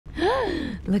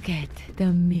Look at the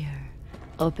mirror.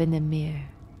 Open the mirror.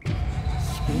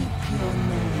 Speak your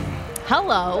name.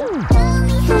 Hello.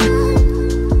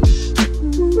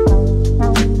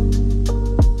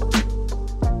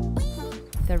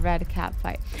 The red cap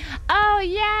fight. Oh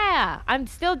yeah, I'm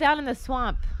still down in the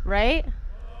swamp, right?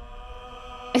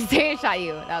 I shot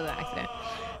you. That was an accident.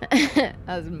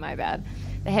 That was my bad.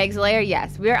 The Hag's Lair,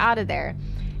 yes, we were out of there.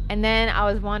 And then I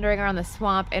was wandering around the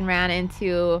swamp and ran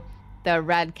into the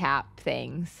red cap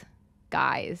things.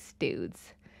 Guys,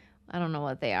 dudes. I don't know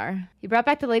what they are. You brought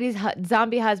back the lady's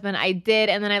zombie husband. I did,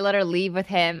 and then I let her leave with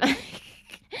him.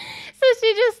 So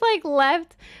she just like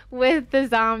left with the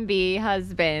zombie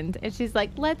husband. And she's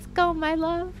like, let's go, my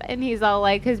love. And he's all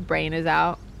like, his brain is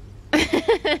out.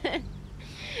 And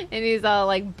he's all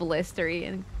like blistery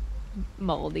and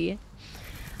moldy.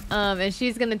 And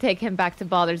she's gonna take him back to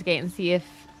Baldur's Gate and see if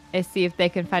they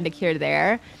can find a cure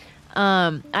there.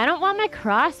 I don't want my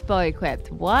crossbow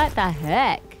equipped. What the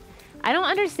heck? I don't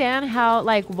understand how,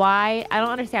 like, why. I don't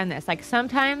understand this. Like,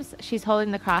 sometimes she's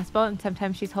holding the crossbow and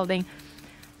sometimes she's holding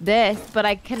this, but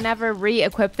I can never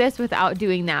re-equip this without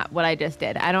doing that, what I just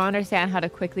did. I don't understand how to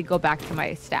quickly go back to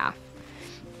my staff.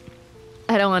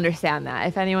 I don't understand that.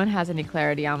 If anyone has any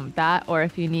clarity on that, or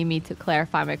if you need me to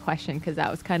clarify my question, because that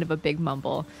was kind of a big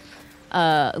mumble,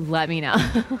 let me know.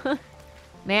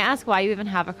 May I ask why you even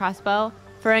have a crossbow?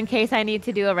 For in case I need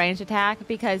to do a ranged attack,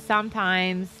 because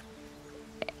sometimes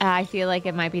I feel like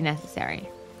it might be necessary.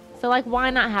 So, like, why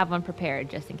not have one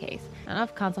prepared just in case? I don't know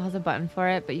if console has a button for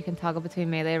it, but you can toggle between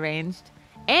melee, ranged,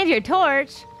 and your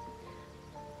torch.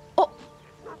 Oh,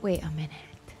 wait a minute.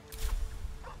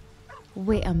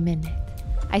 Wait a minute.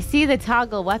 I see the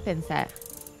toggle weapon set.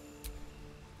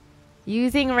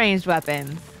 Using ranged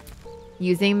weapons.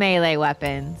 Using melee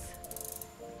weapons.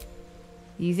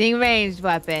 Using ranged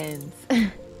weapons.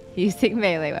 Using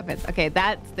melee weapons. Okay,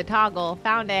 that's the toggle.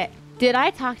 Found it. Did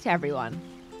I talk to everyone?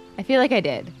 I feel like I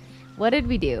did. What did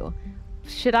we do?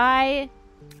 Should I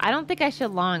don't think I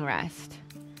should long rest.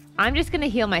 I'm just gonna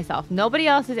heal myself. Nobody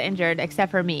else is injured except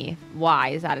for me. Why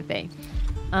is that a thing?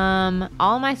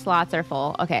 All my slots are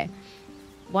full. Okay.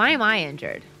 Why am I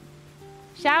injured?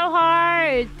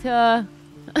 Shadowheart!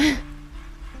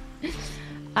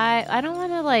 I don't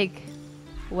want to, like,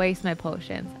 waste my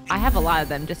potions. I have a lot of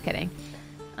them. Just kidding.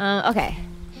 Okay.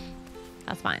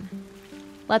 That's fine.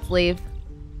 Let's leave.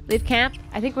 Leave camp.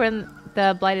 I think we're in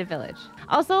the Blighted Village.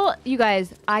 Also, you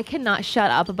guys, I cannot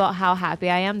shut up about how happy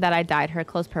I am that I dyed her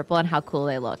clothes purple and how cool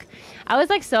they look. I was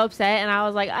like so upset and I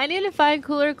was like, I need to find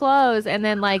cooler clothes. And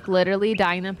then like literally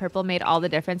dyeing them purple made all the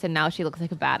difference and now she looks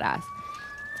like a badass.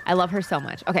 I love her so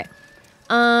much. Okay.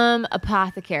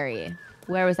 Apothecary.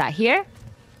 Where was that? Here?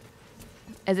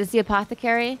 Is this the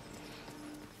apothecary?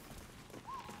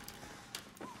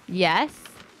 Yes.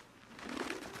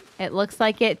 It looks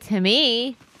like it to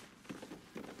me.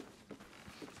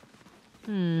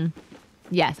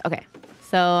 Yes, okay.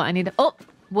 So I need to... Oh!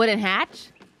 Wooden hatch.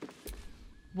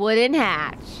 Wooden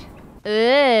hatch.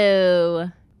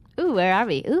 Ooh. Ooh, where are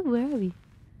we? Ooh, where are we?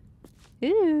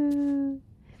 Ooh.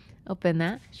 Open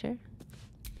that, sure.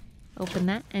 Open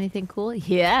that. Anything cool?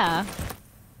 Yeah.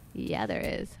 Yeah, there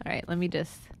is. All right, let me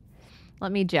just...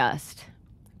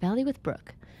 Valley with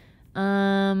Brook.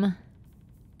 Bottle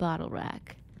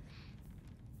rack.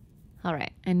 All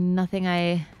right, and nothing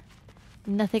I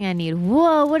need.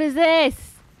 Whoa, what is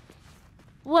this?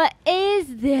 What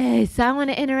is this? I want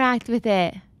to interact with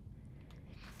it.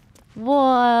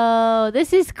 Whoa,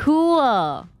 this is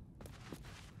cool.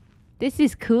 This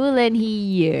is cool in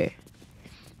here.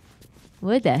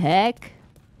 What the heck?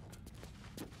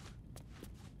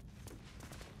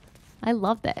 I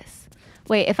love this.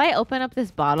 Wait, if I open up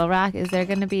this bottle rack, is there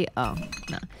going to be... Oh,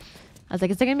 no. I was like,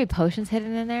 is there going to be potions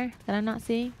hidden in there that I'm not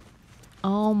seeing?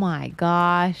 Oh my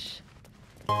gosh.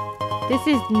 This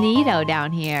is neato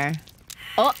down here.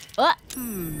 Oh, oh.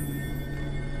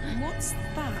 What's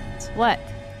that? What?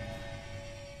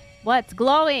 What's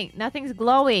glowing? Nothing's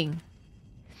glowing.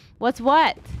 What's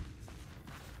what?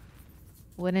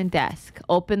 Wooden desk.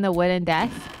 Open the wooden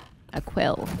desk. A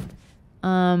quill.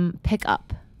 Pick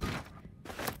up.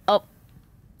 Oh.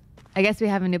 I guess we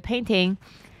have a new painting.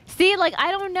 See, like,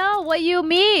 I don't know what you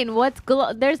mean.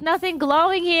 There's nothing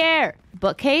glowing here.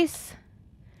 Bookcase?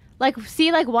 Like,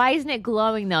 see, like, why isn't it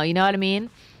glowing, though? You know what I mean?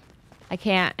 I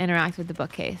can't interact with the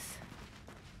bookcase.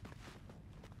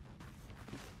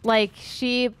 Like,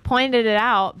 she pointed it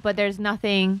out, but there's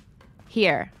nothing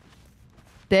here.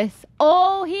 This.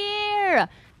 Oh, here!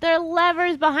 There are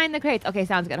levers behind the crates. Okay,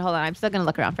 sounds good. Hold on. I'm still going to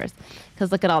look around first.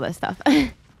 Because look at all this stuff.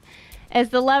 It's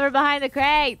the lever behind the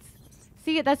crates.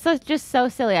 See, that's just so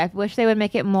silly. I wish they would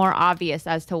make it more obvious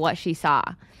as to what she saw.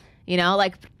 You know,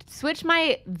 like switch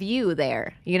my view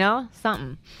there, you know?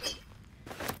 Something.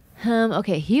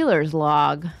 Okay, healer's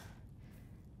log.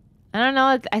 I don't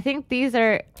know. I think these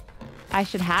are... I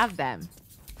should have them.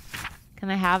 Can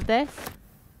I have this?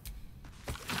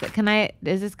 Can I...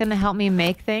 Is this going to help me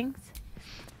make things?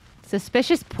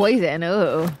 Suspicious poison.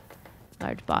 Ooh.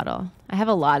 Large bottle. I have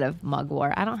a lot of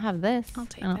mugwort. I don't have this. I'll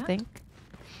take I don't that. think.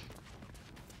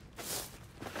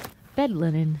 Bed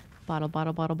linen. Bottle,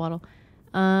 bottle, bottle, bottle.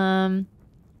 Herb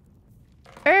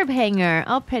hanger.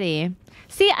 Oh, pretty.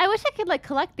 See, I wish I could like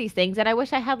collect these things, and I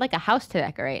wish I had like a house to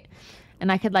decorate,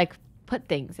 and I could like put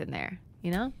things in there.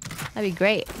 You know, that'd be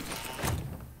great.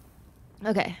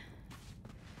 Okay.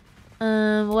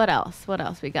 What else? What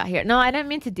else we got here? No, I didn't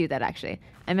mean to do that actually.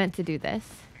 I meant to do this.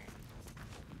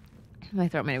 My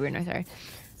throat made a weird noise. Sorry.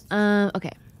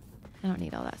 Okay. I don't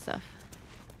need all that stuff.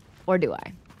 Or do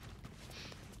I?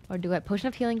 Or do I? Potion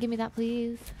of healing. Give me that,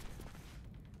 please.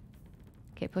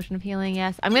 Okay, potion of healing,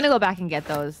 yes. I'm gonna go back and get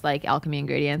those, like, alchemy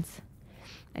ingredients.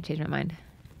 I changed my mind.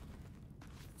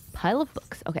 Pile of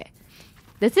books. Okay.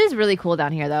 This is really cool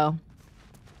down here, though.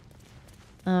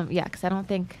 Yeah, because I don't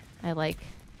think I, like,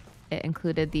 it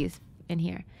included these in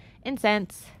here.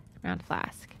 Incense. Round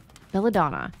flask.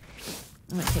 Belladonna.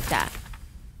 I'm gonna take that.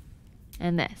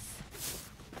 And this.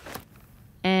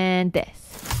 And this.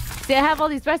 See, I have all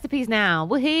these recipes now.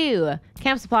 Woohoo!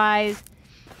 Camp supplies.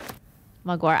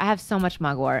 Mugwort. I have so much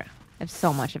mugwort. I have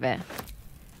so much of it.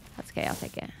 That's okay. I'll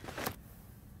take it.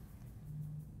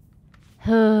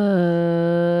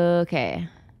 Okay.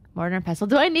 Mortar and pestle.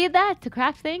 Do I need that to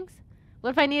craft things? What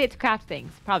if I need it to craft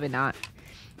things? Probably not.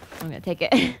 I'm going to take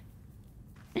it.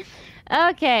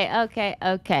 Okay. Okay.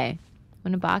 Okay.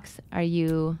 Wooden box. Are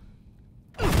you...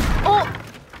 Oh!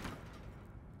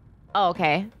 Oh,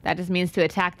 okay. That just means to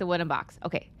attack the wooden box.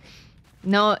 Okay.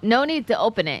 No need to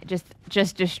open it.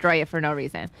 Just destroy it for no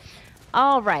reason.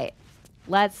 All right.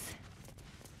 Let's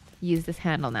use this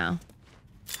handle now.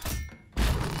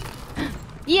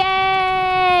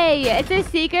 Yay! It's a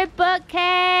secret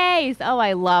bookcase. Oh,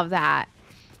 I love that.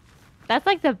 That's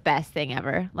like the best thing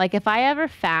ever. Like if I ever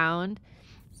found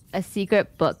a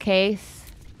secret bookcase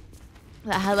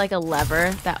that had like a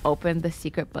lever that opened the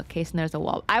secret bookcase and there's a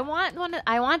wall. I want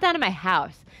that in my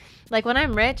house. Like when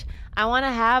I'm rich, I want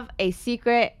to have a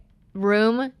secret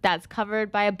room that's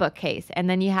covered by a bookcase, and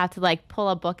then you have to like pull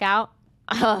a book out.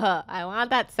 I want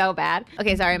that so bad.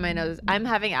 Okay, sorry, my nose. I'm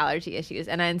having allergy issues,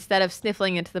 and instead of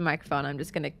sniffling into the microphone, I'm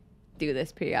just gonna do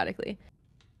this periodically.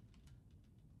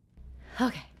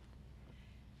 Okay.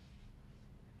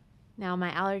 Now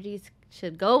my allergies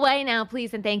should go away now,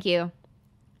 please and thank you.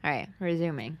 All right,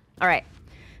 resuming. All right.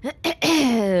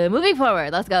 Moving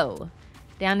forward, let's go.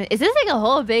 Down. Is this like a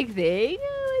whole big thing?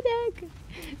 Oh my heck.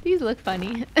 These look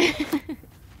funny.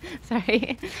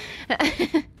 Sorry.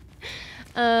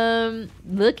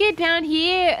 Look it down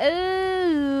here.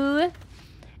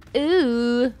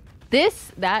 Ooh.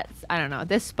 That's, I don't know.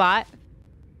 This spot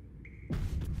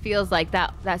feels like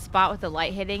that spot with the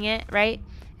light hitting it, right?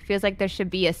 It feels like there should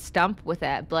be a stump with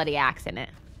a bloody axe in it.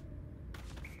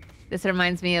 This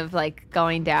reminds me of like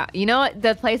going down. You know what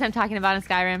the place I'm talking about in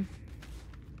Skyrim?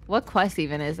 What quest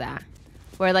even is that?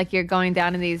 Where like you're going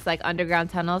down in these like underground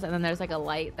tunnels and then there's like a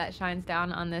light that shines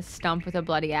down on this stump with a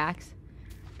bloody axe.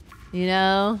 You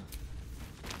know?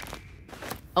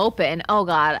 Open. Oh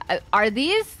god. Are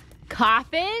these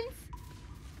coffins?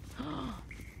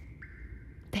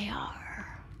 They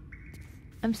are.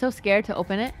 I'm so scared to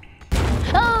open it.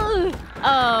 Oh!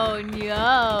 Oh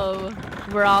no.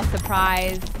 We're all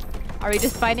surprised. Are we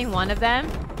just fighting one of them?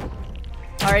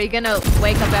 Or are you gonna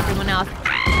wake up everyone else?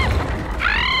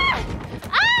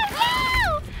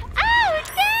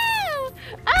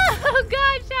 Oh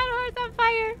god, Shadowheart's on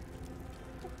fire.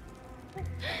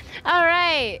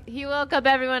 Alright, he woke up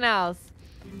everyone else.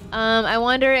 I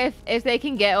wonder if they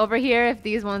can get over here if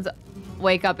these ones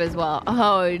wake up as well.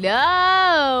 Oh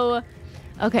no!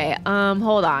 Okay,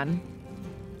 hold on.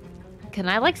 Can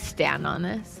I like stand on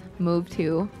this? Move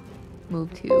to.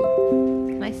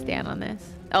 Can I stand on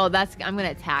this? Oh, I'm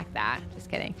gonna attack that. Just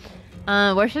kidding.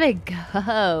 Where should I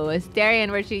go?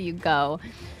 Darian, where should you go?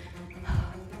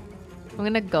 I'm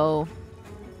gonna go.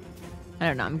 I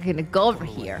don't know. I'm gonna go over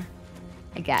here,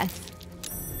 I guess.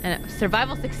 And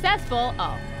survival successful.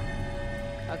 Oh.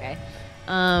 Okay.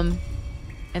 And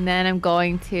then I'm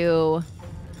going to.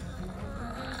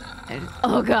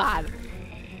 Oh god.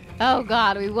 Oh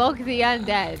god. We woke the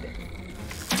undead.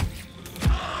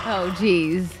 Oh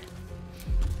jeez.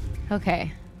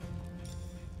 Okay.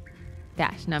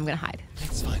 Dash. Now I'm gonna hide.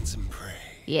 Let's find some prey.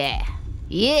 Yeah.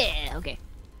 Yeah. Okay.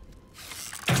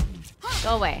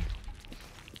 Go away.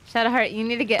 Shadowheart, you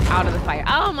need to get out of the fire.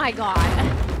 Oh my god.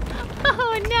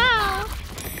 Oh no.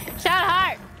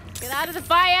 Shadowheart, get out of the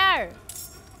fire.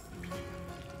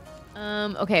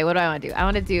 Okay, what do I want to do? I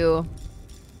want to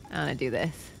do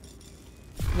this.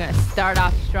 I'm gonna start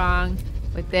off strong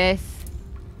with this.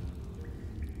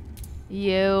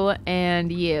 You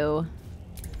and you.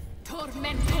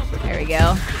 There we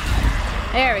go.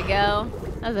 There we go.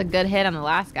 That was a good hit on the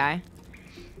last guy.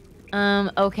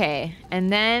 Okay, and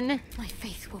then my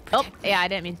faith will protect me. Yeah, I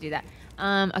didn't mean to do that.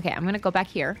 Okay, I'm gonna go back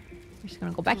here. I'm just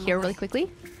gonna go back here really quickly.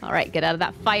 All right, get out of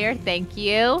that fire. Thank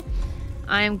you.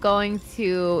 I'm going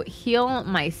to heal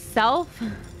myself.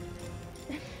 I'm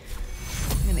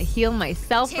gonna heal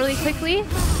myself really quickly.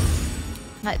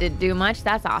 That didn't do much.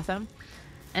 That's awesome.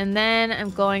 And then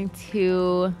I'm going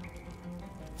to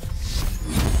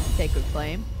Sacred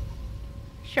Flame.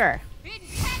 Sure.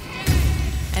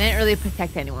 I didn't really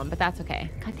protect anyone, but that's okay.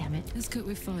 God damn it. Let's cook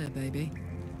with fire, baby.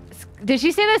 Did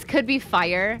she say this could be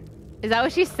fire? Is that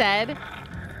what she said?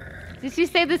 Did she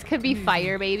say this could be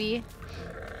fire, baby?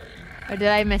 Or did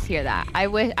I mishear that?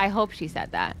 I hope she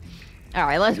said that. All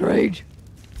right, let's rage.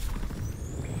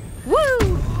 Woo!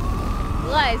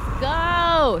 Let's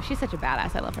go. She's such a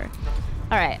badass. I love her.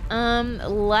 All right.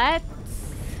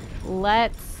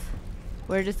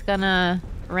 We're just gonna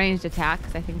ranged attack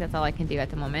because I think that's all I can do at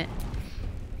the moment.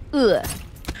 Ugh.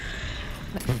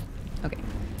 Okay.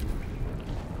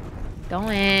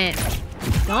 Going.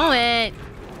 Going.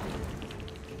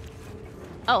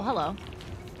 Oh, hello.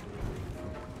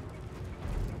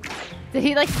 Did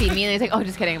he like see me and he's like, oh,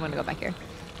 just kidding. I'm gonna go back here.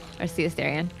 Or see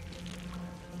Asterion.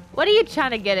 What are you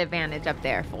trying to get advantage up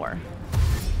there for?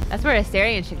 That's where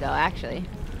Asterion should go, actually.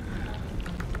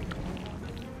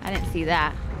 I didn't see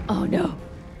that. Oh, no.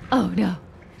 Oh, no.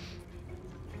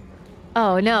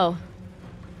 Oh, no.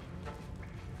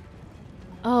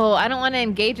 Oh, I don't want to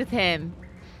engage with him.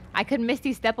 I could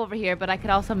Misty Step over here, but I could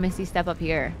also Misty Step up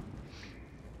here.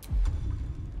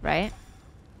 Right?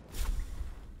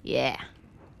 Yeah.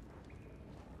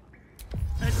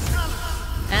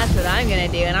 That's what I'm gonna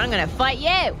do, and I'm gonna fight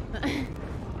you!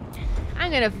 I'm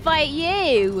gonna fight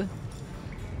you!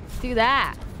 Do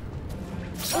that.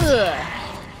 Ugh.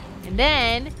 And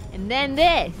then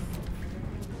this.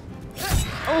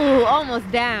 Oh, almost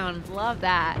down. Love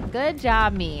that. Good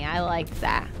job, me. I liked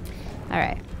that.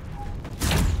 Alright.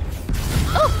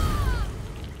 Oh!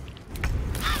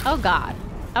 Oh, God.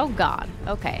 Oh, God.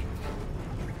 Okay.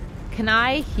 Can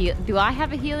I heal? Do I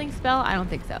have a healing spell? I don't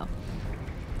think so.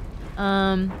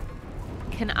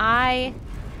 Can I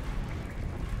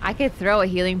could throw a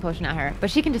healing potion at her, but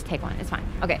she can just take one. It's fine.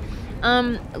 Okay.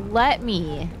 Let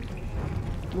me.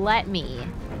 What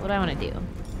do I want to do?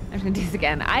 I'm just gonna do this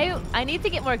again. I need to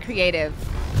get more creative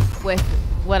with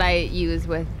what I use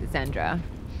with Zendra.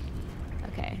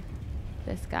 Okay.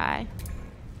 This guy.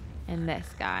 And this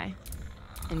guy.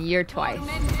 And you're twice.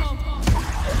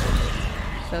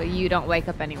 So you don't wake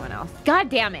up anyone else. God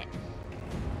damn it.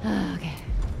 Okay.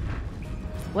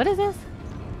 What is this?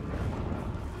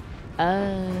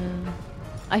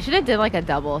 I should have did like a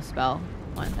double spell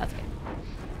one. That's good.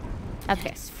 That's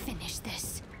good. Let's finish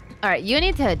this. All right, you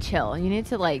need to chill. You need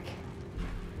to like,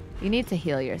 you need to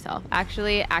heal yourself.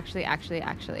 Actually.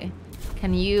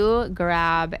 Can you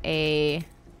grab a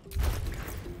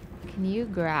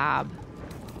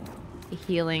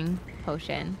healing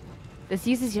potion? This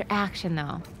uses your action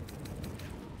though.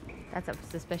 That's a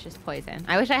suspicious poison.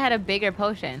 I wish I had a bigger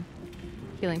potion.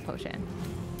 Healing potion.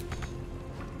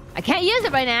 I can't use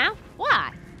it right now.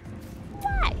 Why?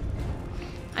 Why?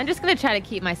 I'm just gonna try to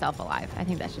keep myself alive. I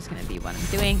think that's just gonna be what I'm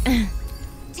doing.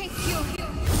 Take your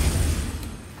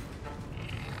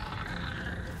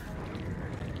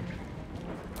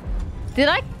Did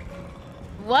I?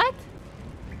 What?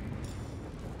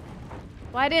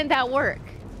 Why didn't that work?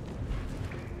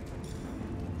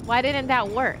 Why didn't that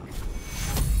work?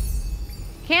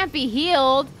 Can't be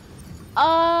healed.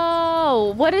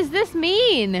 Oh, what does this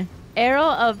mean? Arrow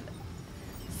of...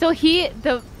 So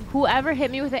whoever hit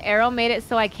me with the arrow made it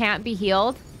so I can't be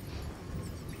healed?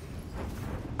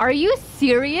 Are you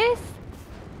serious?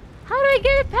 How do I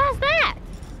get it past that?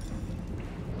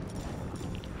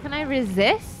 Can I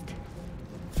resist?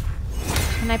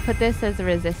 Can I put this as a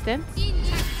resistance?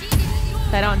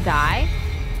 So I don't die?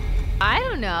 I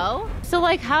don't know. So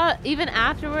like how, even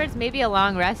afterwards, maybe a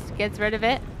long rest gets rid of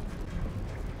it?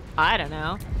 I don't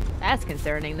know. That's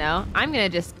concerning though. I'm gonna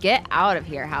just get out of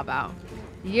here, how about?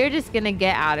 You're just gonna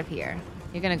get out of here.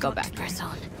 You're gonna go back here.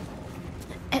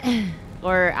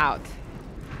 Or out.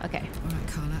 Okay. Alright,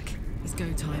 Karlak. It's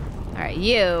go time. Alright,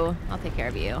 you. I'll take care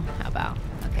of you. How about?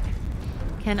 Okay.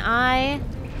 Can I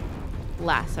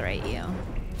lacerate you?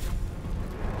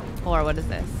 Or what is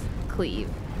this? Cleave.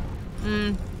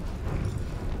 I'm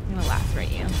gonna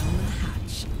lacerate you. Down the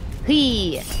hatch.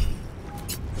 Hee!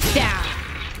 Down!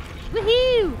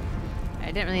 Woohoo!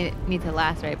 I didn't really need to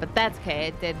lacerate, but that's okay.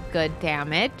 It did good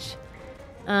damage.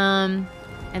 And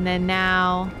then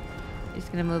now, I'm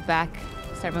just gonna move back,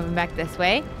 start moving back this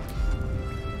way.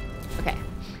 Okay.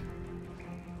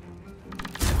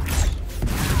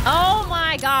 Oh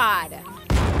my god!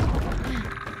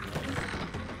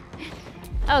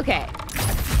 Okay.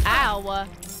 Ow.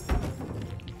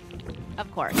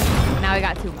 Of course. Now we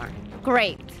got 2 more.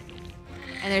 Great.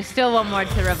 And there's still 1 more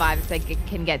to revive so I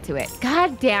can get to it.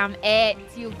 God damn it,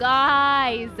 you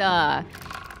guys.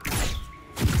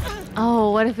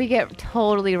 Oh, what if we get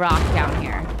totally rocked down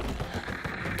here?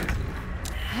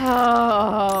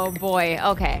 Oh boy.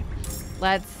 Okay.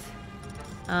 Let's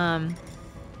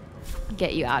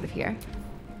get you out of here.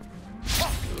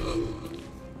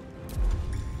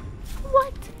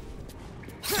 What?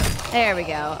 There we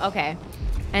go. Okay.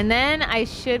 And then I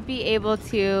should be able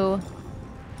to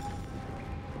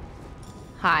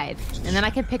hide. And then I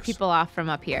can pick people off from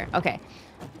up here. Okay.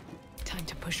 Time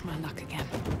to push my luck again.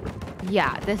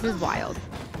 Yeah, this is wild.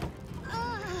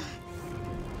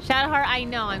 Shadowheart, I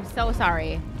know. I'm so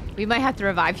sorry. We might have to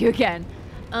revive you again.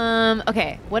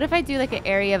 Okay. What if I do like an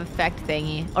area of effect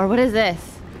thingy? Or what is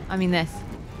this? I mean this.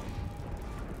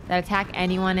 That attack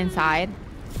anyone inside?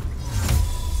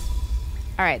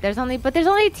 Alright, there's only 2.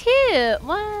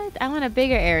 What? I want a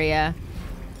bigger area.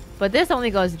 But this only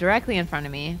goes directly in front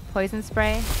of me. Poison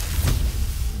spray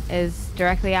is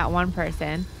directly at 1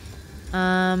 person.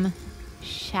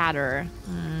 Shatter.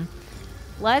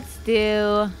 Let's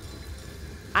do...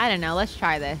 I don't know. Let's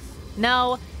try this.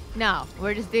 No.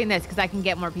 We're just doing this because I can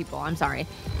get more people. I'm sorry.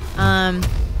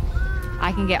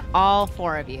 I can get all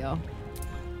 4 of you.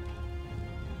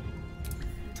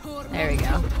 There we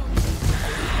go.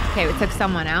 Okay, we took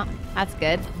someone out. That's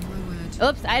good.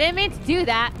 Oops, I didn't mean to do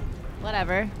that.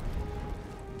 Whatever.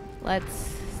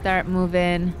 Let's start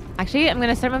moving. Actually, I'm going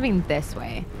to start moving this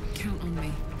way. Count on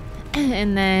me.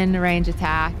 And then range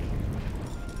attack.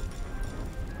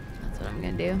 That's what I'm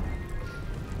going to do.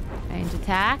 Range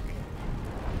attack.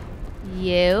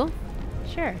 You.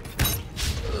 Sure.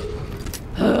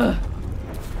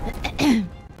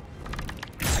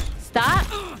 Stop.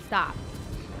 Stop.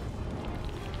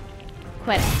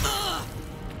 Quit it.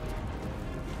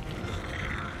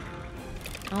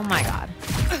 Oh my god.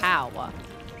 Ow.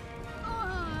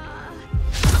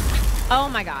 Oh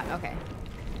my god. Okay.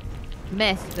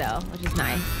 Missed though, which is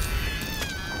nice.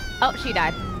 Oh, she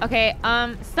died. Okay,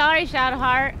 sorry,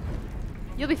 Shadowheart.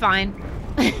 You'll be fine.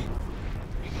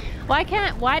 Why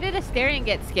did Asterion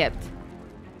get skipped?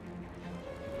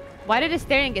 Why did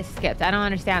Asterion get skipped? I don't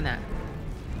understand that.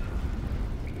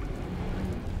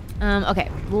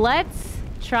 Okay, let's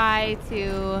try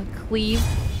to cleave.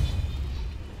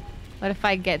 What if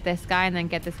I get this guy and then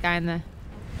get this guy in the...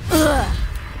 Ugh.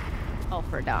 Oh,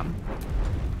 for dumb.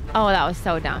 Oh, that was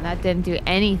so dumb. That didn't do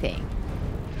anything.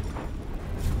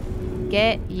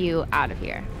 Get you out of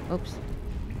here. Oops.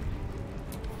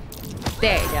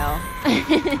 There you go.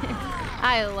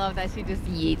 I love that she just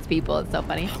yeets people. It's so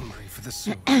funny. Hungry for the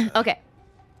soup. Okay.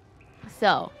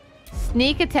 So,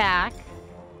 sneak attack,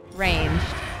 ranged.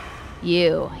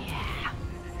 You. Yeah.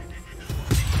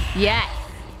 Yes.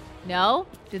 No?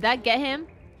 Did that get him?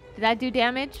 Did that do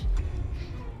damage?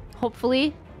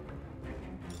 Hopefully.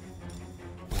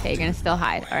 Okay, you're gonna still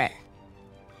hide. All right.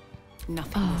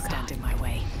 Nothing will stand in my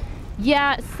way.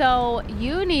 Yeah, so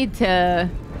you need to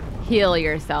heal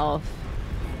yourself.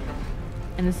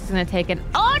 And this is gonna take an...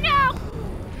 Oh no!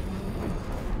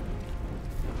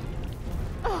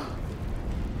 Oh.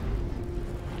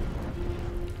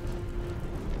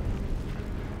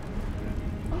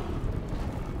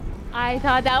 I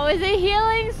thought that was a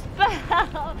healing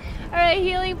spell or a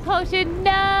healing potion.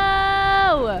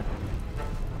 No!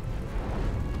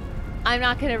 I'm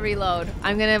not gonna reload.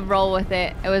 I'm gonna roll with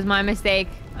it. It was my mistake.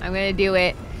 I'm gonna do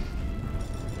it.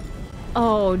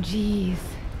 Oh, jeez.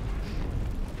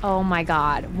 Oh my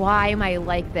god. Why am I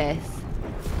like this?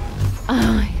 Oh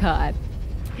my god.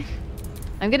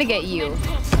 I'm gonna get you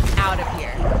out of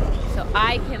here so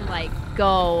I can like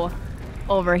go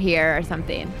over here or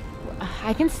something.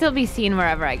 I can still be seen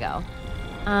wherever I go.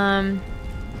 Can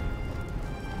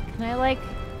I like,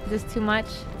 is this too much?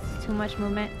 Is this too much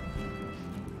movement?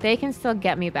 They can still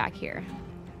get me back here,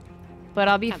 but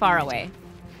I'll be far away.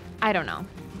 I don't know.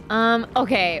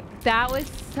 Okay, that was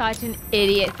such an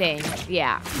idiot thing.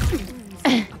 Yeah.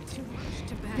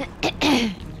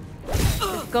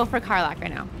 Let's go for Karlach right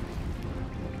now.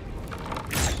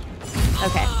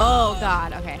 Okay. Oh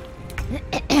god. Okay.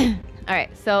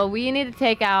 Alright, so we need to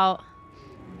take out...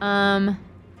 I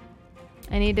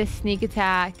need to sneak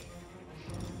attack.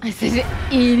 I said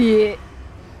idiot.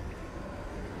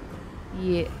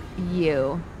 You.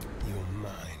 You're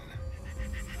mine.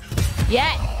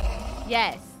 Yes!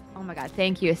 Yes! Oh my god,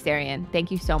 thank you, Astarion.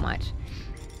 Thank you so much.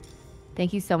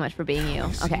 Thank you so much for being you.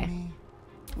 Okay.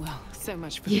 Well, so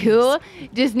much for You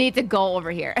just need to go over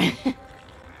here.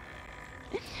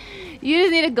 You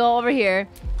just need to go over here,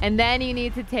 and then you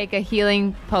need to take a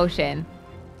healing potion.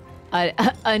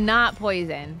 A not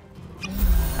poison.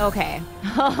 Okay.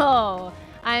 Oh,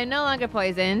 I'm no longer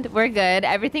poisoned. We're good.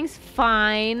 Everything's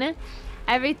fine.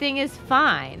 Everything is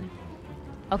fine.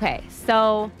 Okay,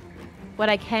 so what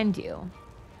I can do.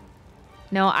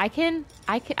 No, I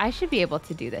should be able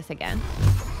to do this again.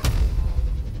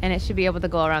 And it should be able to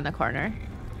go around the corner.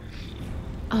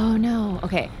 Oh no.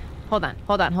 Okay. Hold on.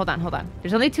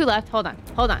 There's only 2 left. Hold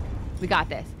on. We got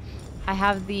this. I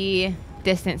have the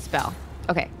distance spell.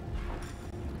 Okay.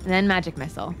 And then magic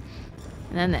missile.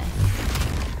 And then this.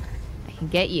 I can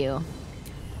get you.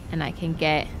 And I can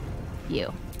get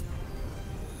you.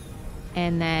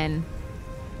 And then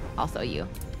also you.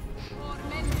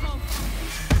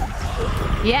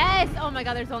 Yes! Oh my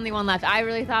god, there's only 1 left. I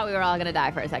really thought we were all gonna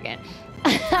die for a second.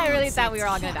 I really thought we were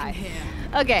all gonna die.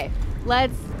 Okay,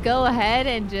 let's go ahead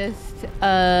and just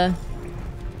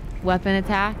weapon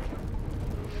attack.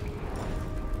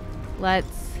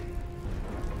 Let's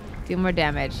do more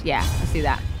damage. Yeah, let's do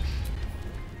that.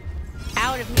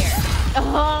 Out of here.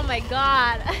 Oh my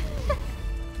god.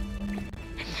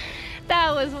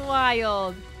 That was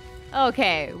wild.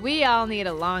 Okay, we all need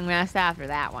a long rest after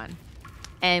that one.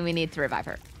 And we need to revive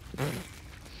her.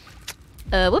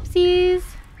 Whoopsies.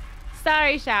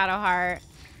 Sorry, Shadowheart.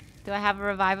 Do I have a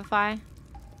revivify?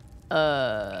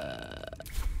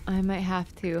 I might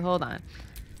have to. Hold on.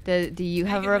 Do you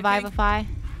have a revivify?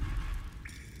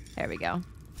 There we go.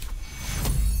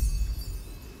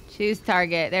 Choose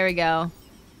target. There we go.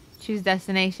 Choose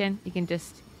destination.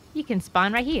 You can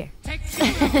spawn right here.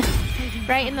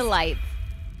 Right in the lights.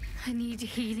 I need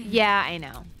healing. Yeah, I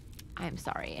know. I'm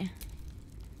sorry.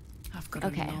 I've got a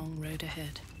long road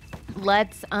ahead.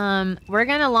 Let's, we're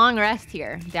gonna long rest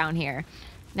here, down here.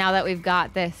 Now that we've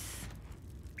got this.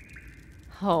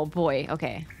 Oh boy,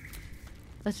 okay.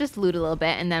 Let's just loot a little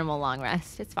bit and then we'll long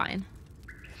rest. It's fine.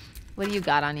 What do you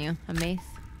got on you? A mace?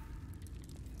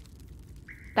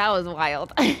 That was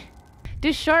wild.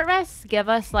 Do short rests give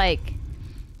us, like,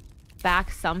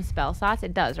 back some spell slots?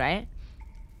 It does, right?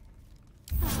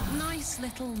 Nice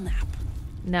little nap.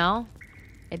 No?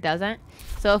 It doesn't?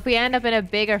 So if we end up in a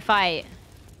bigger fight...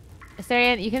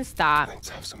 Astarion, you can stop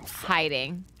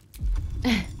hiding.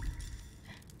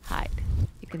 Hide.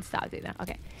 You can stop doing that.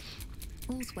 Okay.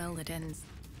 All's well that ends.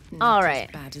 All right.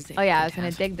 As bad as it Oh yeah, I could was gonna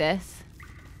have. dig this.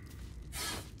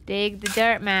 Dig the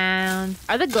dirt mounds.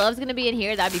 Are the gloves gonna be in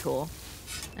here? That'd be cool.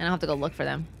 I don't have to go look for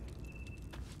them.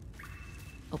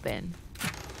 Open.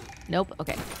 Nope.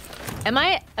 Okay. Am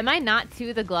I not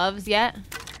to the gloves yet?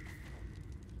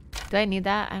 Do I need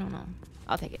that? I don't know.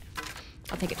 I'll take it.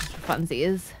 I'll take it just for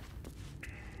funsies.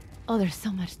 Oh, there's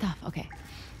so much stuff. Okay.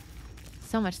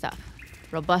 So much stuff.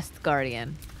 Robust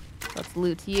Guardian. Let's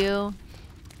loot you.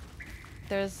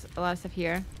 There's a lot of stuff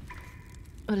here.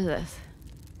 What is this?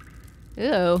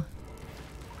 Ooh.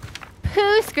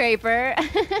 Poo scraper.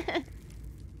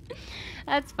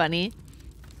 That's funny.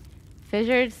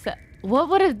 Fissured. What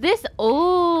would have this?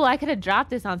 Oh, I could have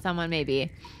dropped this on someone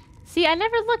maybe. See, I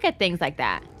never look at things like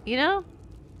that. You know?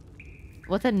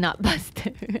 What's a nut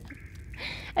buster?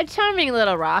 A charming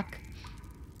little rock.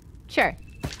 Sure.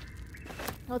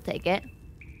 We'll take it.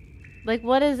 Like,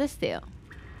 what does this do?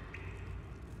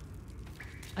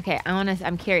 Okay,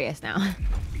 I'm curious now.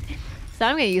 So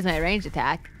I'm gonna use my range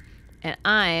attack. And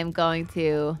I am going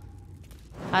to...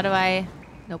 How do I...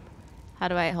 Nope. How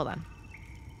do I... Hold on.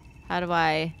 How do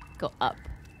I go up?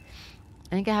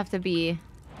 I think I have to be...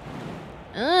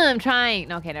 I'm trying.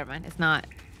 No, okay, never mind.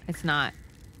 It's not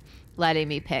letting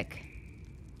me pick.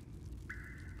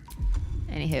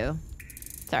 Anywho.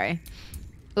 Sorry.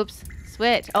 Oops.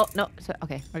 Switch. Oh, no.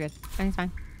 Okay, we're good. Everything's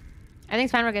fine.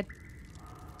 Everything's fine. We're good.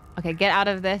 Okay, get out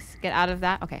of this. Get out of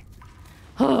that. Okay.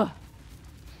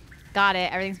 Got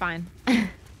it. Everything's fine.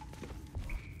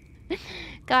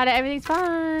 Got it. Everything's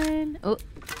fine. Oh.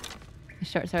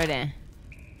 Short sword in.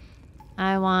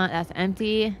 That's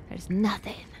empty. There's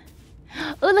nothing.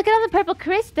 Oh, look at all the purple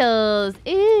crystals.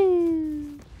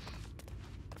 Ew.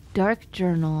 Dark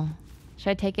journal.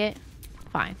 Should I take it?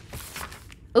 Fine.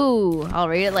 Ooh, I'll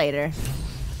read it later.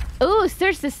 Ooh,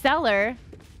 search the cellar.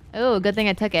 Ooh, good thing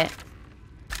I took it.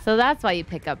 So that's why you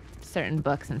pick up certain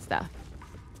books and stuff.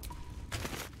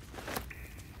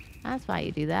 That's why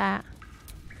you do that.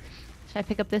 Should I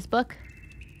pick up this book?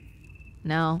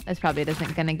 No, this probably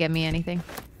isn't gonna give me anything.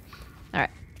 All right.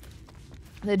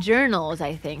 The journals,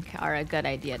 I think, are a good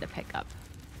idea to pick up.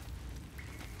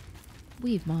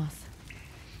 Weave moss.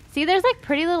 See, there's like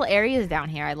pretty little areas down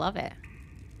here. I love it.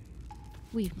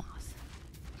 Weave moss.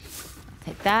 I'll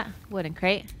take that. Wooden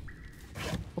crate.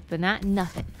 Open that.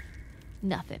 Nothing.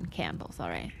 Nothing. Candles. All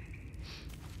right.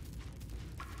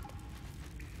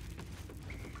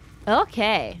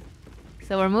 Okay.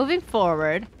 So we're moving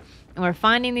forward and we're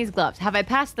finding these gloves. Have I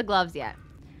passed the gloves yet?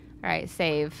 All right.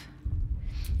 Save.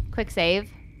 Quick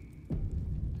save.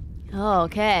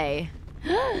 Okay.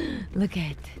 Look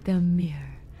at the mirror.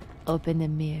 Open the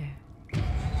mirror.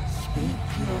 Speak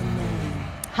your name.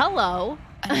 Hello.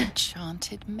 An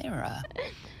enchanted mirror.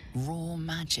 Raw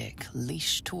magic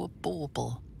leashed to a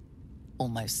bauble.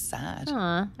 Almost sad.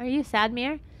 Aw, are you sad,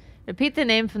 mirror? Repeat the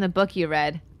name from the book you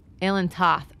read. Aelin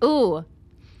Toth. Ooh.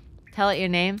 Tell it your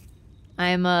name.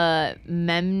 I'm a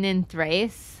Memnon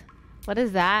Thrace. What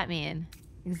does that mean?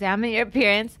 Examine your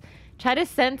appearance. Try to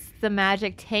sense the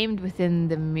magic tamed within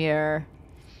the mirror.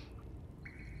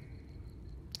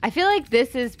 I feel like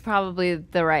this is probably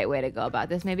the right way to go about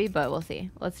this, maybe, but we'll see.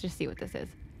 Let's just see what this is.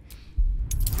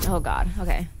 Oh God.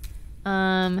 Okay.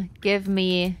 Give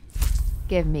me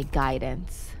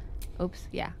guidance. Oops.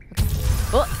 Yeah. Okay.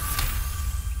 Oh.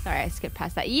 Sorry, I skipped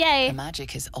past that. Yay. The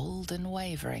magic is old and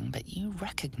wavering, but you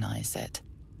recognize it.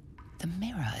 The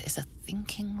mirror is a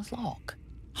thinking lock,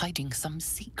 hiding some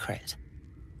secret.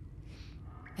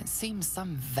 It seems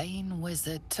some vain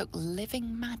wizard took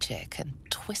living magic and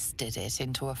twisted it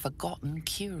into a forgotten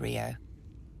curio.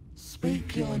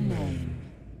 Speak your name.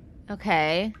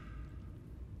 Okay.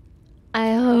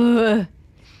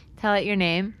 Tell it your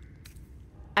name.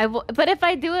 But if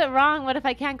I do it wrong, what if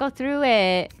I can't go through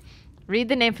it? Read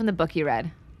the name from the book you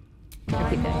read.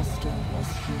 My master was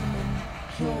human,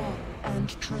 pure and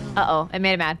true. Uh-oh, I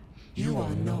made him mad. You are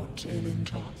not Aelin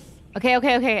Toth. Okay.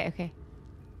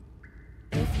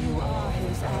 If you are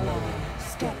his ally,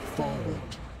 step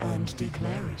forward and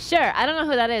declare it. Sure, I don't know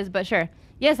who that is, but sure.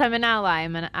 Yes, I'm an ally.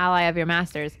 I'm an ally of your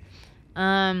masters.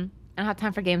 I don't have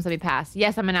time for games, let me pass.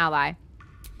 Yes, I'm an ally.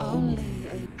 Only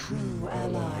a true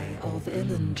ally of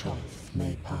Aelin Toth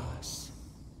may pass.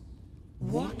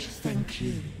 What think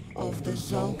you of the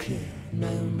Zolkir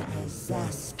known as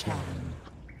Zastan?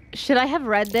 Should I have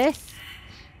read this?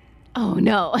 Oh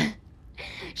no.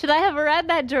 Should I have read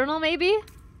that journal maybe?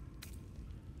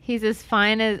 He's as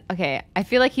fine as... Okay, I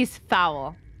feel like he's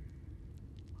foul.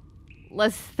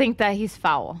 Let's think that he's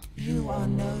foul. You are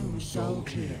no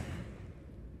Zolkir,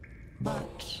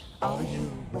 but are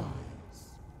you wise?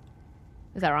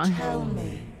 Is that wrong? Tell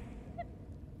me,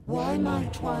 why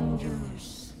might one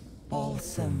use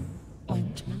balsam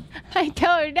ointment? I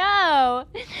don't know.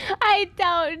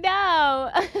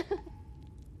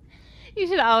 You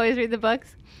should always read the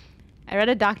books. I read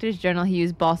a doctor's journal. He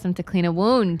used balsam to clean a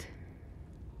wound.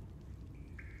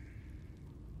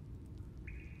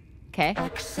 Okay.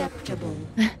 Acceptable.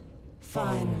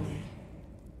 Finally.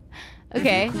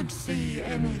 Okay. If you could see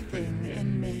anything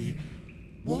in me,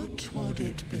 what would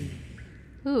it be?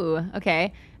 Ooh,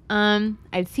 okay.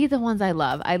 I'd see the ones I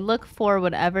love. I'd look for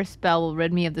whatever spell will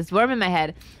rid me of this worm in my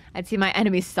head. I'd see my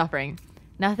enemies suffering.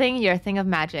 Nothing, you're a thing of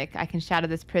magic. I can shatter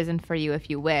this prison for you if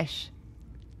you wish.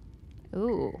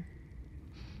 Ooh.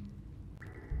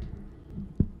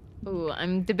 Ooh,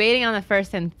 I'm debating on the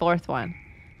first and fourth one.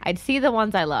 I'd see the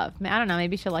ones I love. I don't know,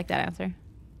 maybe she'll like that answer.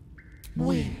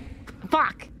 Weak.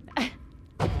 Fuck!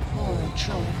 Poor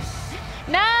choice.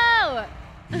 No!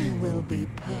 You will be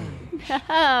purged.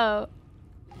 No!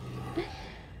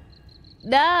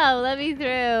 No, let me through.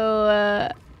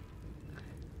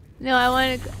 No, I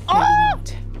want to... Oh!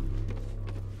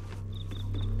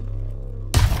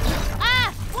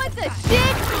 Ah! What the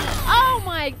shit? Oh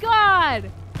my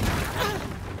god!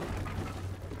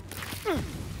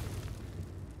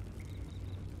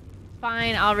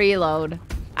 Fine, I'll reload.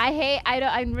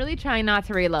 I'm really trying not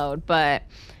to reload, but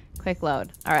quick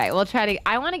load. All right, we'll try to,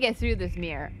 I want to get through this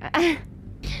mirror. Does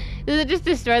it just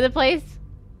destroy the place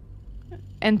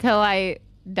until I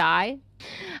die?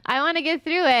 I want to get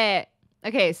through it.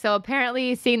 Okay, so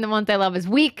apparently seeing the ones I love is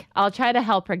weak. I'll try to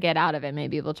help her get out of it.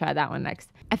 Maybe we'll try that one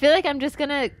next. I feel like I'm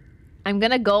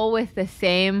gonna go with the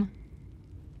same,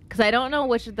 because I don't know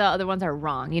which of the other ones are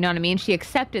wrong. You know what I mean? She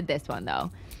accepted this one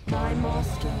though. My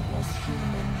master was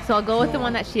human. So I'll go with the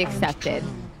one that she accepted.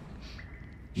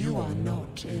 You are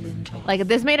not Aelin Toth. Like,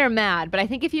 this made her mad, but I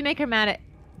think if you make her mad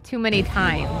too many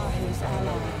times, You are his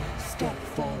ally. Step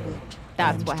forward.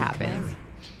 that's and what declare happens. it.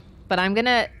 But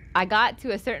I got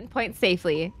to a certain point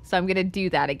safely, so I'm gonna do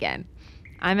that again.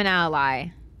 I'm an ally,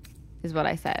 is what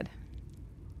I said.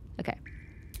 Okay.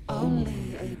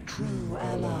 Only a true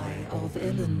ally of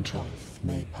Ilintoth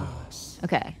may pass.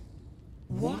 Okay.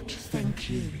 What think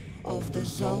you of the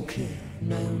Zolkir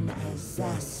known as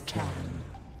Zastan?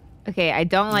 Okay, I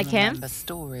don't like him. Remember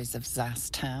stories of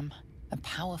Zastam, a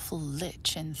powerful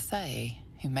lich in Thay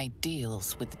who made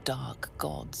deals with dark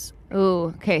gods.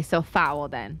 Ooh, okay, so foul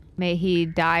then. May he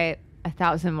die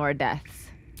 1,000 more deaths.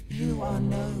 You are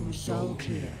no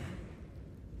Zolkir,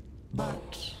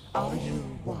 but are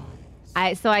you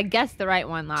wise? So I guessed the right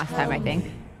one last time, I think.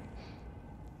 Me,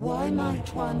 why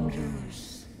might one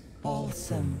use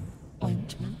balsam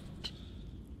ointment?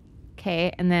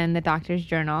 Okay, and then the doctor's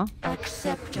journal.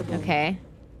 Acceptable. Okay.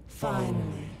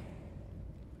 Finally.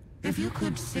 If you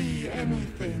could see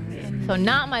anything in So me,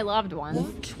 not my loved ones.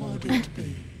 what would it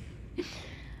be?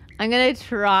 I'm gonna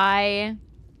try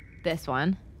this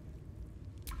one.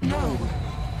 No.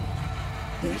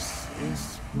 This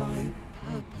is my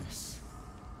purpose.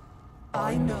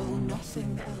 I know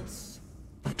nothing else,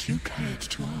 but you cared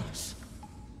to ask.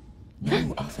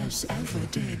 No others ever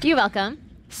did. You're welcome.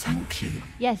 Thank you.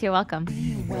 Yes, you're welcome.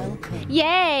 Be welcome.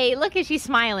 Yay! Look at she's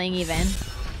smiling even.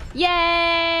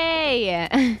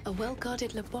 Yay! A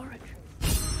well-guarded laboratory.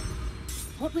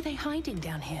 What were they hiding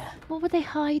down here? What were they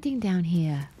hiding down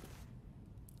here?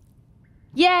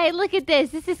 Yay, look at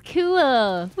this. This is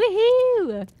cool.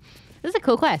 Woohoo! This is a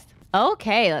cool quest.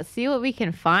 Okay, let's see what we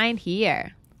can find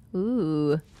here.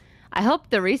 Ooh. I hope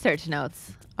the research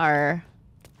notes are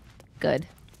good.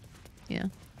 Yeah.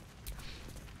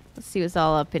 Let's see what's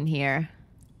all up in here.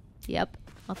 Yep,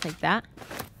 I'll take that.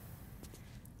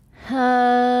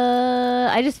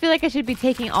 I just feel like I should be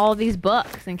taking all these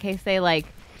books in case they like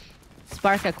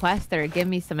spark a quest or give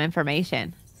me some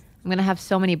information. I'm gonna have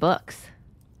so many books.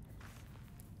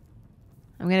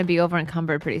 I'm gonna be over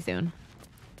encumbered pretty soon.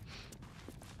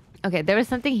 Okay, there was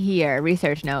something here.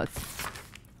 Research notes.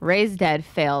 Raised dead,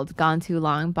 failed. Gone too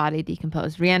long, body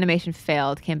decomposed. Reanimation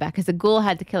failed, came back as a ghoul,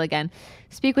 had to kill again.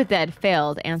 Speak with dead,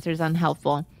 failed. Answers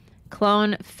unhelpful.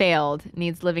 Clone, failed.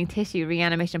 Needs living tissue.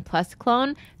 Reanimation plus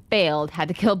clone, failed. Had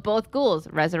to kill both ghouls.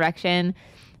 Resurrection,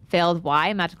 failed.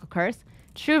 Why? Magical curse.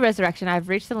 True resurrection. I've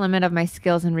reached the limit of my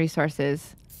skills and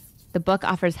resources. The book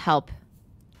offers help.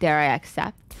 Dare I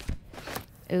accept?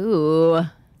 Ooh.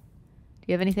 Do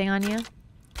you have anything on you?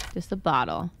 Just a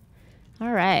bottle.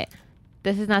 All right.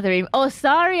 This is not the reading. Oh,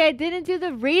 sorry. I didn't do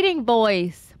the reading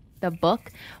voice. The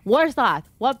book. Warsloth.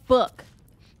 What book?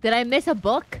 Did I miss a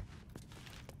book?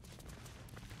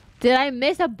 Did I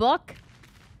miss a book?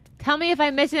 Tell me if I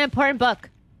missed an important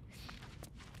book.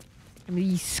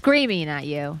 I'm screaming at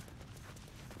you.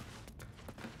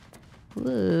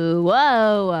 Ooh,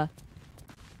 whoa.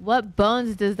 What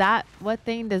bones does that... What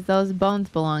thing does those bones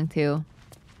belong to?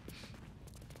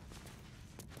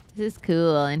 This is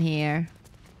cool in here.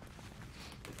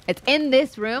 It's in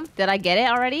this room. Did I get it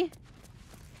already?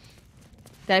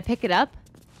 Did I pick it up?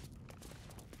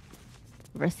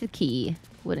 Rusted key.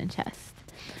 Wooden chest.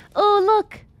 Oh,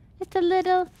 look. It's a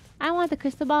little... I want the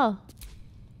crystal ball.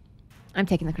 I'm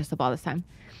taking the crystal ball this time.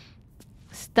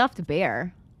 Stuffed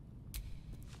bear.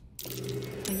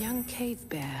 A young cave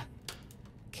bear.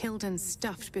 Killed and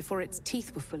stuffed before its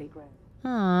teeth were fully grown.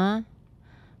 Aw.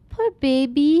 Poor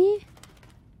baby.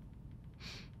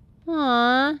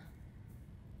 Aw.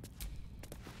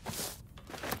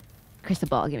 Crystal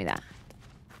ball, give me that.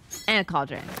 And a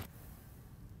cauldron.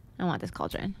 I want this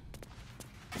cauldron.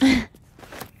 I'm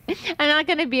not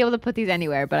going to be able to put these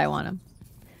anywhere, but I want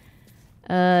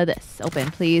them. This.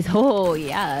 Open, please. Oh,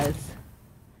 yes.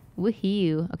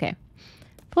 Woohoo. Okay.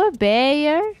 Poor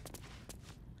bear.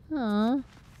 Aw.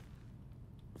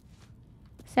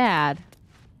 Sad.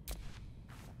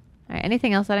 Alright,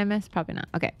 anything else that I missed? Probably not.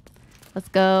 Okay. Let's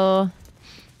go.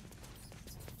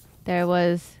 There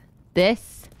was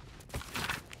this.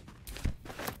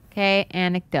 Okay,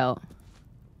 anecdote.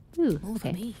 Ooh, All for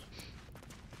okay. me.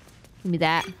 Give me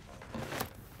that.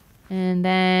 And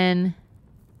then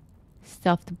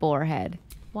stuffed boar head.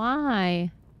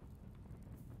 Why?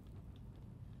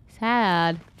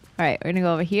 Sad. Alright, we're gonna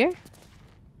go over here.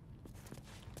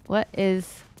 What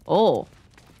is... Oh.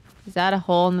 Is that a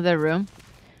hole in the room?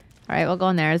 Alright, we'll go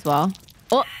in there as well.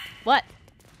 Oh! What?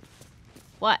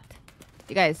 What?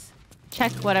 You guys,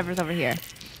 check whatever's over here.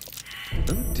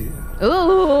 Oh dear.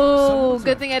 Ooh! Someone's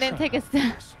Good thing I after didn't take a step.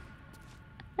 traps.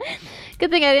 Good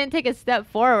thing I didn't take a step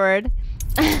forward.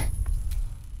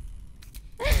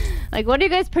 Like, what are you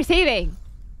guys perceiving?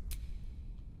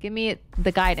 Give me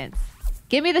the guidance.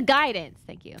 Give me the guidance.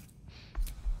 Thank you.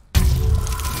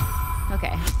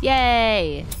 Okay.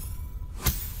 Yay.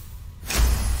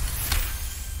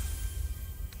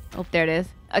 Oh, there it is.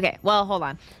 Okay, well, hold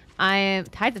on. I'm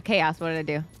Tides of Chaos. What did I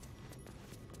do?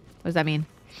 What does that mean?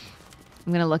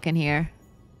 I'm gonna look in here.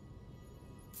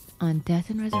 On Death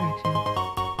and Resurrection.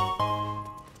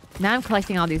 Now I'm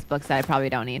collecting all these books that I probably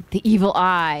don't need. The Evil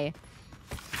Eye.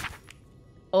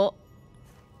 Oh.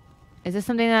 Is this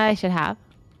something that I should have?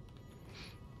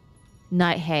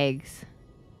 Night Hags.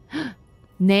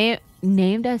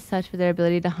 Named as such for their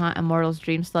ability to haunt a mortal's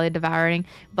dreams, slowly devouring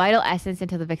vital essence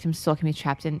until the victim's soul can be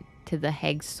trapped into the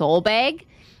Hag's soul bag.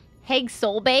 Hag's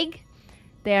soul bag?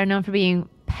 They are known for being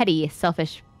petty,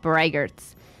 selfish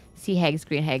braggarts. Sea hags,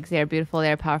 green hags. They are beautiful,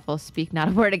 they are powerful. Speak not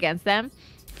a word against them.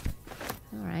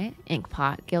 Alright. Ink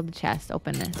pot. Gilded chest.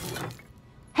 Open this.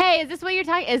 Hey, is this what you're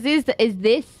talking? Is this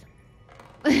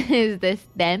is this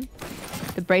them?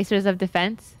 The bracers of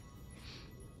defense?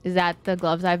 Is that the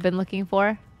gloves I've been looking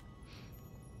for?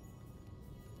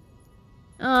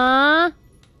 Sad.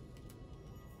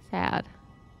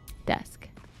 Desk.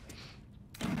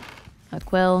 A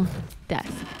quill.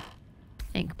 Desk.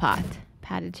 Ink pot.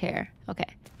 Padded chair. Okay.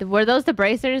 Were those the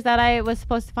bracers that I was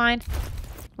supposed to find?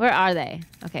 Where are they?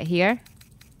 Okay, here.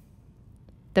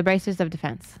 The bracers of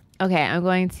defense. Okay, I'm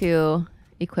going to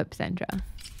equip Zendra.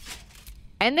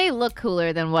 And they look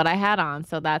cooler than what I had on,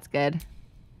 so that's good.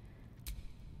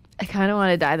 I kind of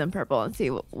want to dye them purple and see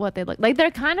what they look like. They're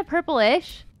kind of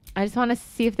purple-ish. I just want to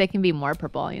see if they can be more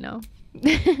purple, you know?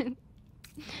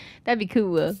 That'd be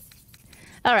cool.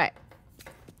 All right.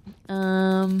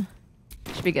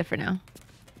 Should be good for now.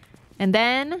 And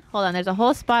then, hold on, there's a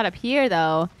whole spot up here,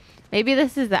 though. Maybe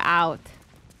this is the out.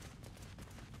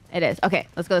 It is. Okay,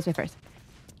 let's go this way first.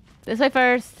 This way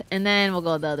first, and then we'll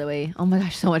go the other way. Oh my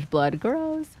gosh, so much blood.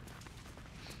 Gross.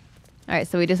 All right,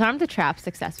 so we disarmed the trap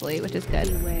successfully, which is good.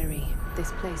 Be wary.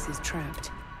 This place is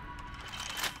trapped.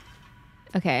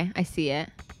 Okay, I see it.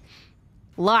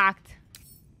 Locked.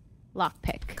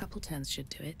 Lockpick. A couple turns should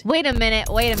do it. Wait a minute.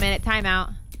 Wait a minute. Time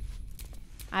out.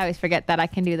 I always forget that I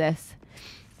can do this.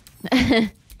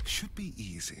 Should be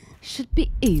easy. Should be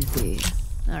easy.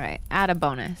 All right, add a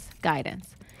bonus.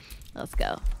 Guidance. Let's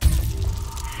go.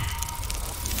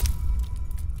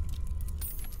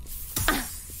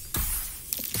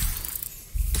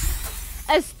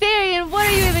 Asterion, what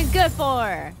are you even good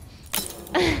for?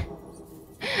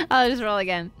 I'll just roll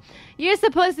again. You're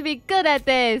supposed to be good at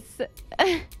this.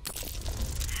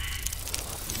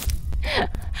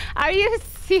 Are you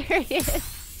serious?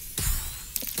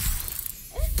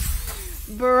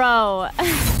 Bro.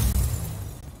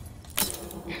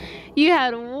 You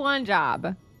had one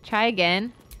job. Try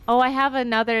again. Oh, I have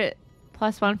another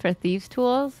 +1 for thieves'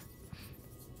 tools.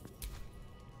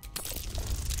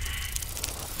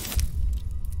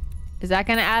 Is that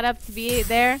gonna add up to be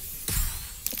there?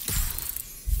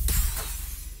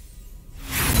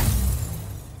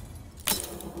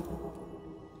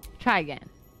 Try again.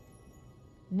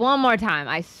 One more time.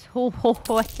 I swear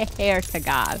to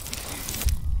God.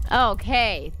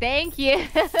 Okay, thank you.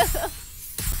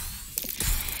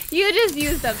 You just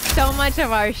used up so much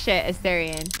of our shit,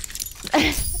 Asterion.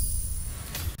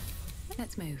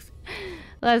 Let's move.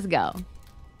 Let's go.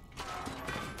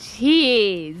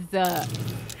 Jeez.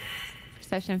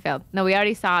 Perception failed. No, we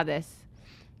already saw this.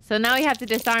 So now we have to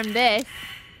disarm this.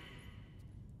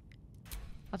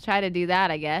 I'll try to do that,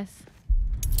 I guess.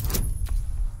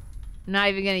 I'm not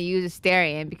even going to use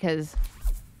Asterion because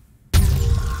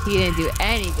he didn't do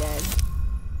any good.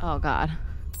 Oh, God.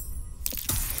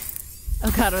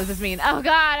 Oh, God, what does this mean? Oh,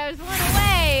 God, I was one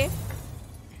away.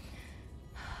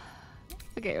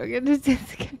 Okay, we're going to do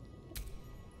this again.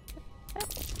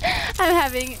 I'm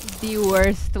having the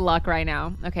worst luck right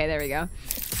now. Okay, there we go.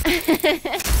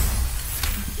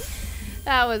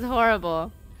 That was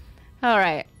horrible. All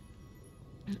right.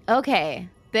 Okay,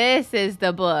 this is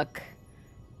the book.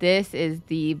 This is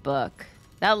the book.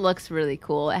 That looks really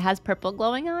cool. It has purple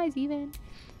glowing eyes even.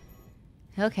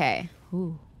 Okay.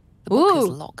 Ooh. The book is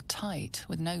locked tight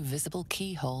with no visible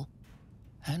keyhole.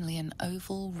 Only an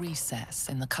oval recess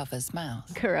in the cover's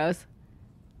mouth. Gross.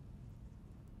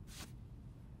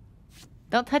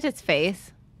 Don't touch its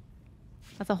face.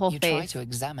 That's a whole You face. try to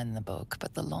examine the book,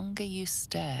 but the longer you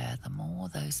stare, the more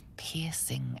those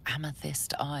piercing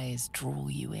amethyst eyes draw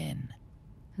you in.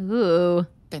 Ooh.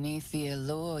 Beneath the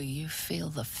allure, you feel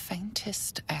the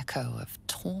faintest echo of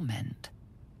torment.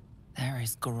 There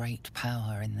is great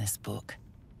power in this book,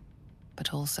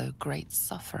 but also great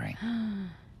suffering.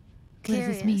 What does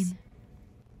this mean?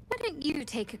 Why don't you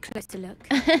take a closer look?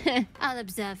 I'll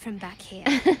observe from back here.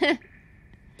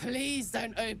 Please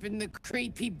don't open the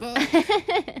creepy book.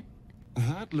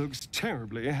 That looks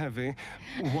terribly heavy.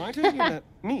 Why don't you let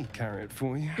me carry it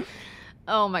for you?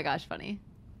 Oh my gosh, funny.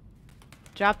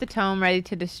 Drop the tome, ready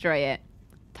to destroy it.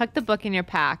 Tuck the book in your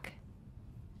pack.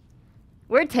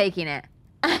 We're taking it.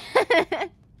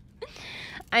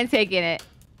 I'm taking it.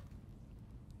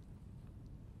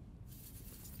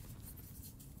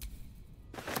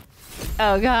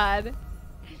 Oh god.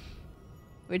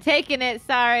 We're taking it.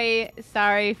 Sorry.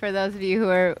 Sorry for those of you who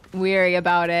are weary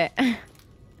about it.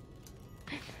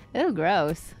 Ew,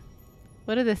 gross.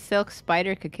 What do the silk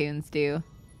spider cocoons do?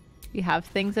 You have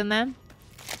things in them?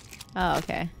 Oh,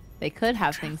 okay. They could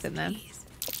have things in them.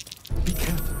 Be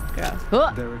careful. Gross.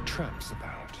 Oh! There are traps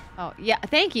about. Oh, yeah.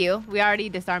 Thank you. We already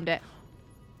disarmed it.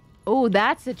 Oh,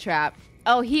 that's a trap.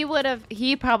 Oh,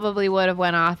 he probably would have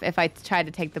went off if I tried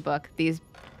to take the book. These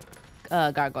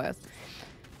gargoyles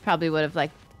probably would have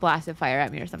like blasted fire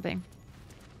at me or something.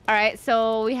 All right,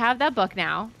 so we have that book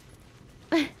now.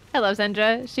 Hello,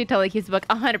 Sandra. She totally keeps the book.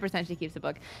 100% she keeps the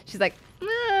book. She's like,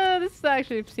 this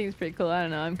actually seems pretty cool. I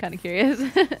don't know. I'm kind of curious.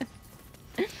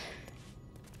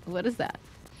 What is that?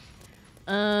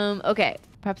 Okay.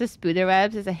 Perhaps the spooder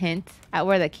webs is a hint at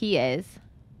where the key is.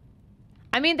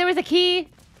 I mean, there was a key.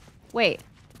 Wait.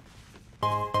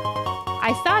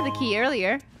 I saw the key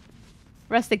earlier.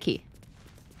 Rusted key.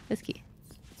 This key.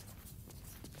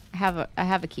 I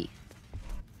have a key.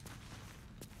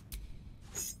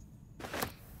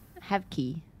 Have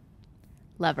key.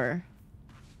 Lever.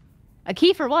 A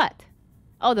key for what?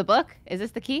 Oh, the book? Is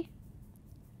this the key?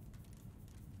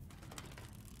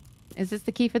 Is this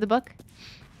the key for the book?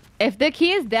 If the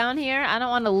key is down here, I don't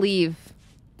want to leave.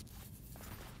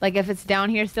 Like if it's down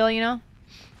here still, you know?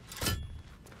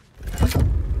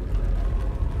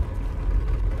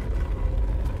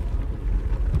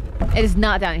 It is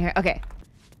not down here. Okay.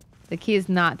 The key is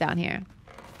not down here.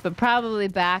 But probably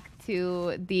back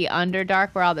to the Underdark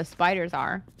where all the spiders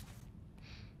are.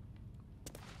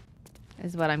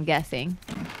 Is what I'm guessing.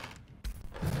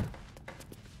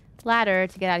 Ladder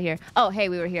to get out of here. Oh, hey,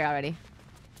 we were here already.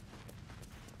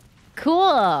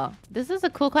 Cool. This is a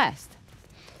cool quest.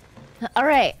 All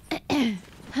right.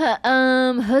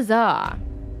 Huzzah.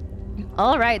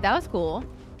 All right, that was cool.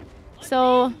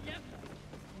 So,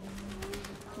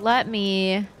 let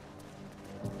me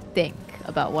think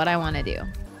about what I want to do.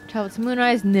 Travel to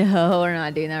Moonrise? No, we're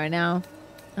not doing that right now.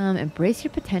 Embrace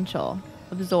your potential.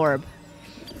 Absorb.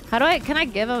 How do I? Can I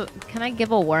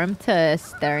give a worm to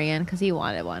Sterian because he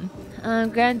wanted one?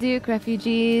 Grand Duke,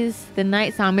 refugees, the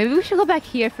night song. Maybe we should go back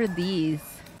here for these.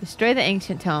 Destroy the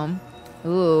ancient tome.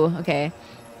 Ooh, okay.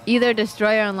 Either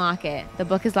destroy or unlock it. The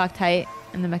book is locked tight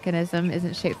and the mechanism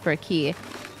isn't shaped for a key.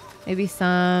 Maybe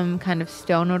some kind of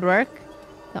stone would work.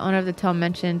 The owner of the tome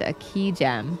mentioned a key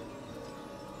gem.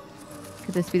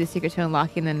 Could this be the secret to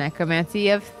unlocking the necromancy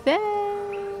of things?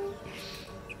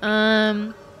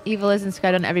 Evil is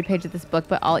inscribed on every page of this book,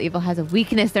 but all evil has a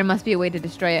weakness. There must be a way to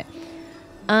destroy it.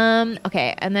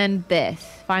 Okay, and then this.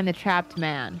 Find the trapped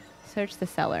man. Search the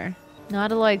cellar.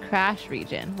 Nautiloid crash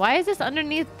region. Why is this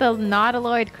underneath the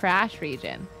Nautiloid crash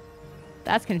region?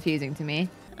 That's confusing to me.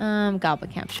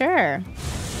 Goblin Camp. Sure.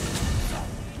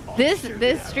 This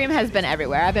stream has been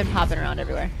everywhere. I've been popping around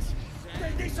everywhere.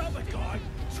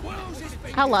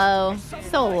 Hello.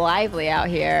 So lively out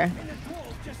here.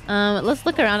 Let's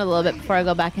look around a little bit before I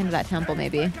go back into that temple,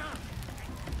 maybe.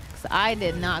 'Cause I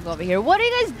did not go over here. What are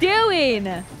you guys doing?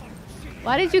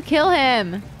 Why did you kill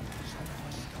him?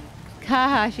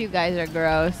 Gosh, you guys are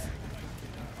gross.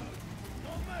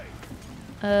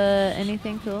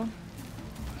 Anything cool?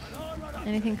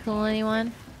 Anything cool,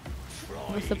 anyone?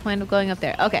 What's the point of going up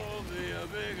there? Okay.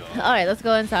 Alright, let's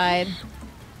go inside.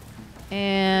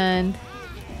 And...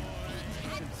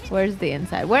 where's the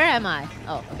inside? Where am I?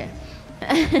 Oh, okay.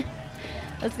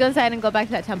 Let's go inside and go back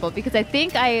to that temple because I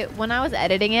think when I was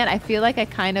editing it, I feel like I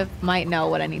kind of might know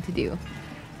what I need to do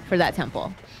for that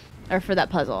temple or for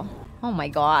that puzzle. Oh my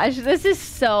gosh, this is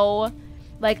so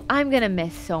like I'm gonna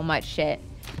miss so much shit.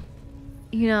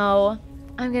 You know,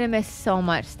 I'm gonna miss so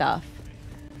much stuff.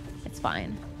 It's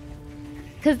fine.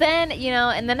 Cause then, you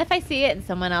know, and then if I see it in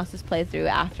someone else's playthrough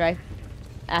after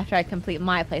I complete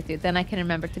my playthrough, then I can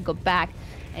remember to go back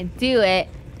and do it.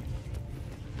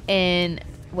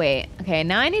 Wait, okay,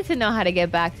 now I need to know how to get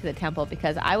back to the temple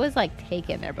because I was like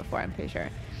taken there before, I'm pretty sure.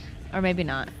 Or maybe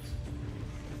not.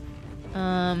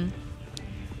 Oh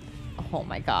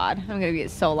my god, I'm gonna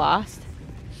get so lost.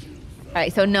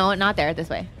 Alright, so no, not there, this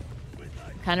way.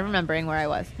 Kind of remembering where I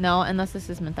was. No, unless this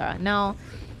is Minthara. No.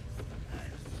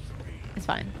 It's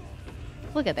fine.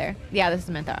 We'll get there. Yeah, this is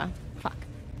Minthara. Fuck.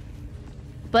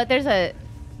 But there's a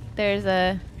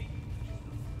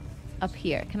up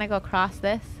here. Can I go across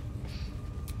this?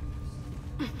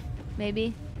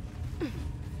 Maybe?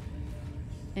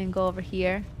 And go over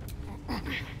here?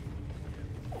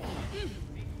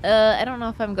 I don't know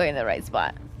if I'm going to the right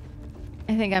spot.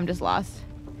 I think I'm just lost.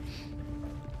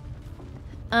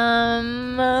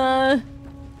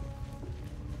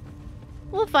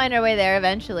 We'll find our way there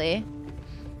eventually.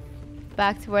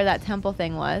 Back to where that temple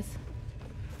thing was.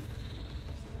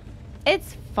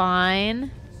 It's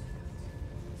fine.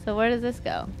 So where does this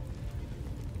go?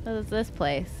 What is this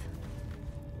place?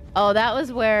 Oh, that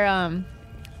was where,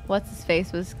 what's his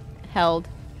face was held.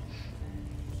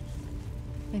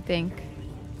 I think.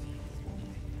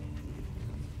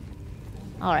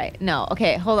 Alright, no.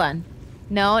 Okay, hold on.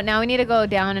 No, now we need to go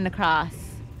down and across.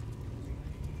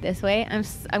 This way?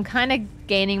 I'm kind of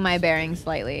gaining my bearings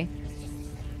slightly.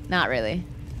 Not really.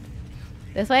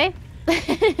 This way?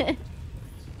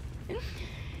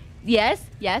 Yes,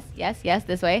 yes, yes, yes.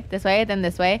 This way, then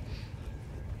this way.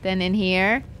 Then in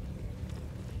here.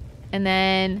 And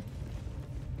then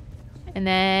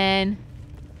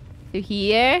through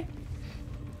here.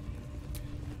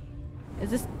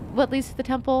 Is this what leads to the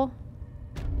temple?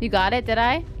 You got it, did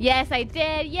I? Yes, I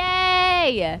did.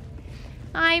 Yay!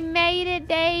 I made it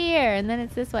there. And then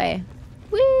it's this way.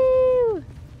 Woo!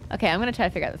 Okay, I'm gonna try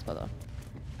to figure out this puzzle.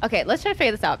 Okay, let's try to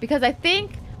figure this out because I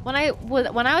think when I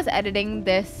was editing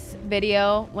this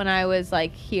video, when I was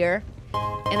like here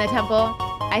in the temple,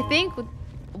 I think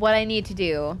what I need to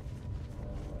do,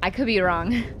 I could be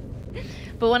wrong,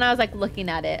 but when I was like looking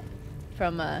at it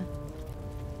from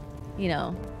you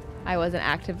know, I wasn't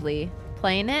actively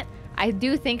playing it, I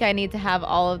do think I need to have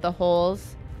all of the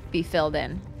holes be filled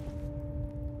in.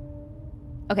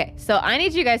 Okay, so I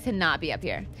need you guys to not be up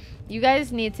here. You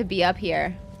guys need to be up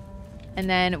here. And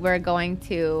then we're going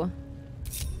to...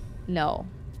 No.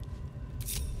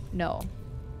 No.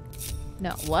 No.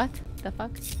 What the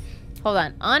fuck? Hold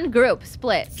on. Ungroup.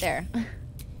 Split. There.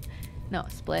 No.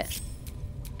 Split.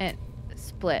 And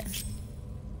split.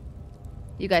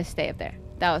 You guys stay up there.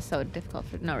 That was so difficult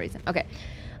for no reason. Okay.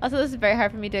 Also, this is very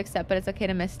hard for me to accept, but it's okay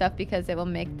to miss stuff because it will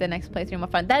make the next playthrough more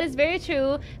fun. That is very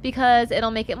true because it'll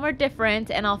make it more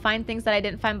different and I'll find things that I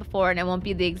didn't find before and it won't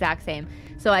be the exact same.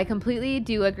 So I completely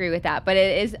do agree with that, but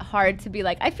it is hard to be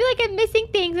like, I feel like I'm missing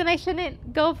things and I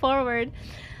shouldn't go forward.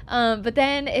 But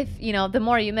then if, you know, the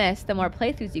more you miss, the more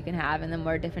playthroughs you can have and the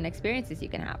more different experiences you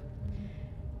can have.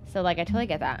 So like, I totally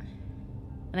get that.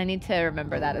 And I need to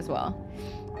remember that as well.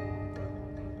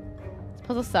 This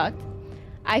puzzle sucked.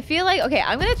 I feel like, okay,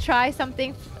 I'm gonna try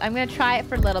something. I'm gonna try it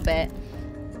for a little bit.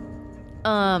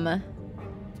 Cause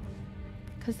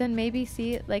then maybe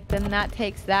see, like, then that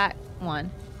takes that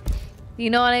one. You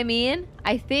know what I mean?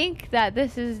 I think that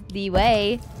this is the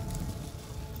way.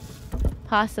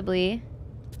 Possibly.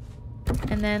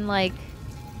 And then, like,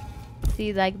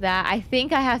 see, like that. I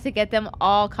think I have to get them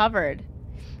all covered.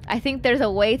 I think there's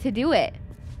a way to do it.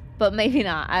 But maybe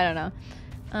not. I don't know.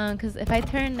 Cause if I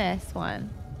turn this one.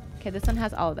 Okay, this one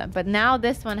has all of them. But now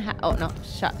this one oh, no.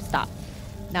 Stop.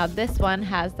 Now this one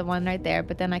has the one right there.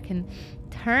 But then I can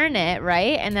turn it,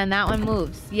 right? And then that one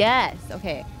moves. Yes.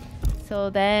 Okay. So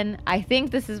then I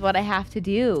think this is what I have to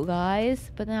do,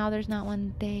 guys. But now there's not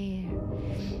one there.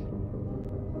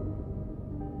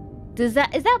 Is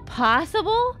that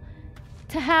possible?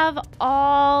 To have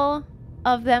all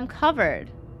of them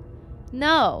covered?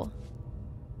 No.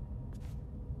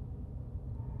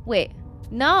 Wait.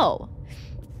 No.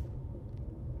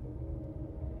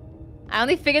 I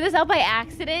only figured this out by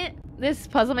accident. This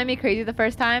puzzle made me crazy the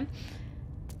first time.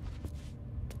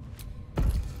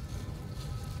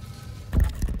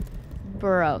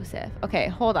 Brosif. Okay,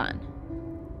 hold on.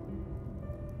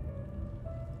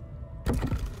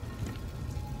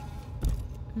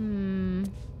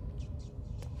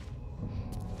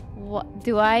 What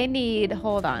do I need?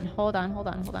 Hold on. I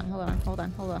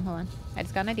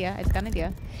just got an idea.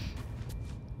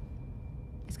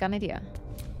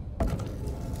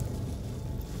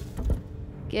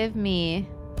 Give me...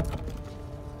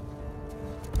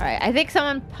 Alright, I think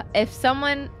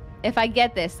if I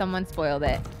get this, someone spoiled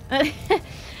it.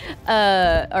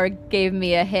 Or gave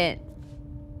me a hint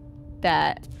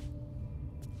that...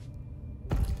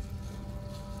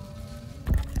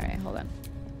 Alright, hold on.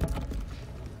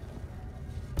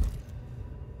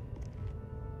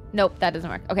 Nope, that doesn't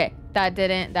work. Okay,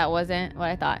 that wasn't what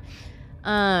I thought.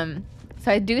 So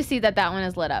I do see that one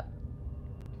is lit up.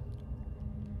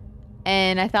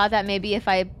 And I thought that maybe if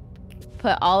I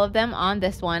put all of them on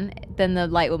this one, then the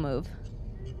light will move.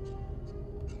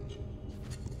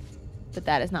 But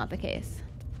that is not the case.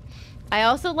 I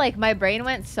also, like, my brain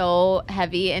went so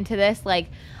heavy into this. Like,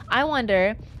 I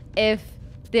wonder if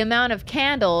the amount of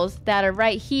candles that are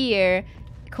right here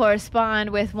correspond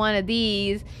with one of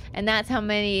these, and that's how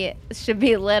many should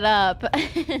be lit up. But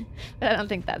I don't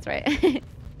think that's right.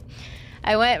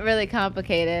 I went really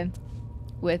complicated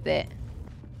with it.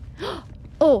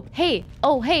 Oh, hey.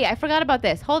 Oh, hey. I forgot about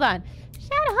this. Hold on.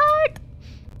 Shadowheart.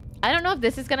 I don't know if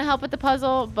this is going to help with the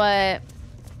puzzle, but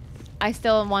I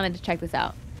still wanted to check this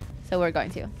out. So we're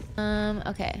going to.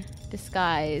 Okay.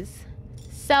 Disguise.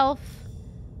 Self.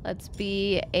 Let's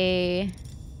do a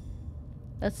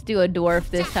dwarf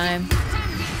this time.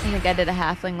 I think I did a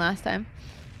halfling last time.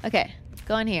 Okay.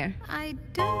 Go in here. I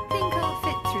don't think I'll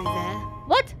fit through there.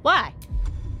 What? Why?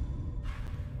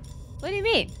 What do you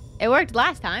mean? It worked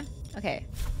last time. Okay.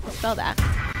 Spell that.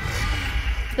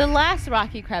 The last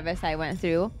rocky crevice I went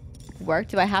through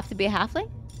worked. Do I have to be a halfling?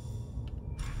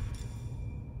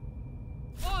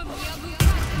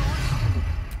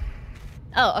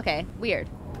 Oh, okay. Weird.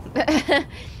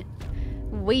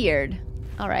 Weird.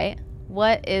 All right.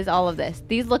 What is all of this?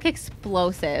 These look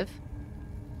explosive.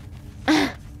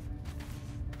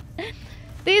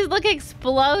 These look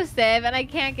explosive and I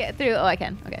can't get through. Oh, I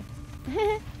can. Okay.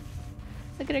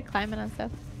 Look at her climbing on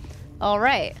stuff. All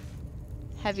right.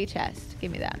 Heavy chest.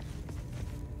 Give me that.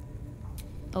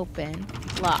 Open.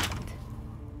 Locked.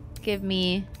 Give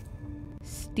me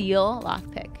steel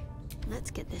lockpick.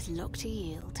 Let's get this lock to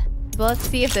yield. Well, let's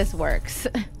see if this works.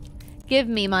 Give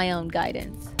me my own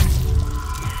guidance.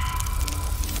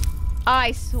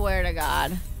 I swear to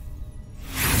God.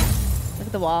 Look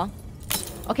at the wall.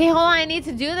 Okay, hold on. I need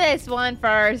to do this one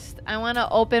first. I want to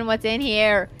open what's in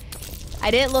here. I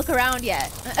didn't look around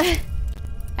yet.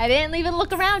 I didn't even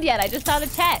look around yet. I just saw the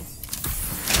chest.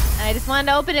 And I just wanted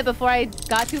to open it before I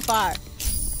got too far.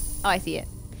 Oh, I see it.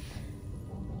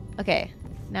 Okay.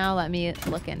 Now let me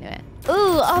look into it.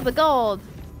 Ooh, oh, the gold.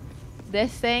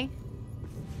 This thing.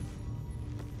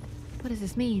 What does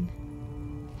this mean?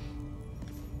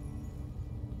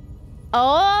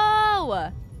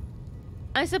 Oh!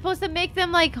 I'm supposed to make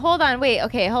them like, hold on, wait,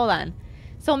 okay, hold on.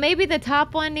 So maybe the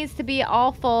top one needs to be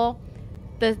all full.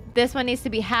 This one needs to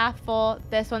be half full.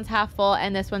 This one's half full,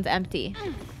 and this one's empty.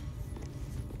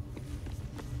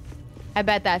 I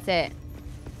bet that's it.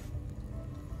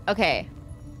 Okay.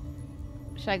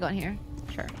 Should I go in here?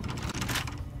 Sure.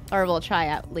 Or we'll try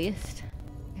at least.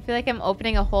 I feel like I'm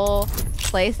opening a whole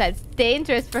place that's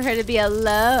dangerous for her to be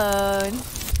alone.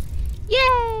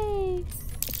 Yay!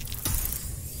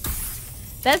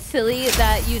 That's silly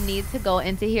that you need to go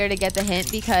into here to get the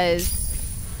hint because,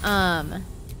 oh,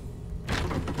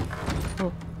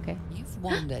 okay. You've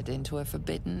wandered into a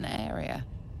forbidden area.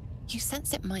 You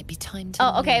sense it might be time to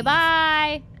Oh, okay, leave.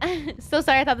 bye! So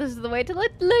sorry, I thought this was the way to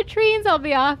latrines. I'll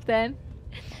be off then.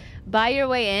 Buy your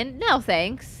way in? No,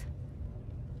 thanks.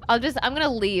 I'm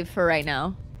gonna leave for right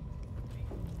now.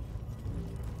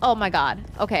 Oh my God,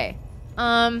 okay.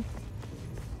 I'm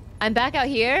back out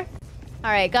here. All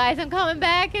right, guys, I'm coming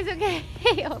back. It's okay.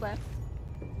 Hold on.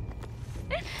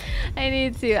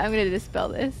 I'm gonna dispel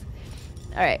this.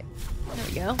 All right, there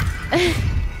we go.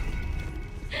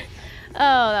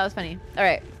 Oh, that was funny. All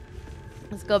right,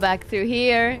 let's go back through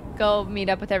here. Go meet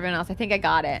up with everyone else. I think I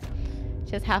got it.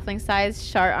 Just halfling size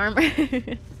shard armor.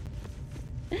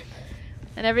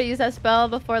 I never used that spell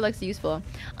before. It looks useful.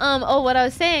 Oh, what I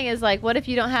was saying is like, what if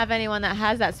you don't have anyone that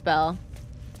has that spell?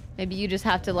 Maybe you just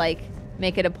have to like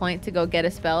make it a point to go get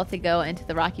a spell to go into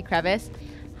the rocky crevice.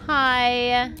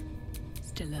 Hi.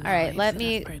 Still alive. All right, let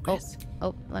me.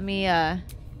 Let me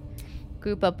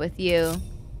group up with you.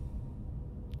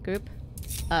 Group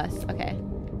us. Okay,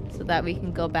 so that we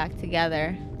can go back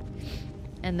together,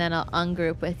 and then I'll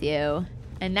ungroup with you.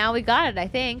 And now we got it. I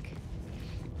think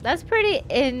that's pretty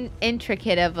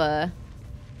intricate of a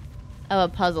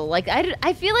puzzle. Like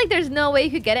I feel like there's no way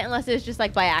you could get it unless it's just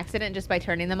like by accident, just by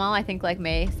turning them all. I think like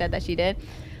May said that she did.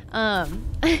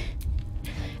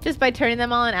 Just by turning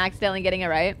them all and accidentally getting it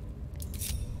right.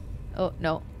 Oh,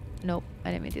 no. Nope, I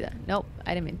didn't mean to do that. Nope,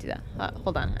 I didn't mean to do that.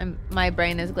 Hold on, my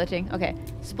brain is glitching. Okay,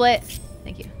 split.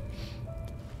 Thank you.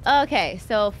 Okay,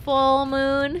 so full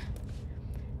moon.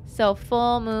 So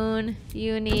full moon,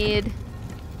 you need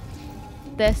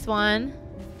this one.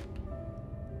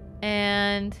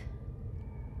 And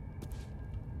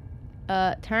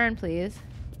turn, please.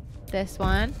 This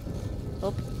one.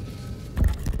 Oop.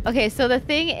 Okay, so the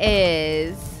thing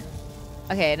is...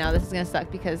 Okay, now this is gonna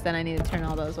suck because then I need to turn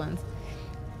all those ones.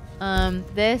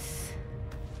 This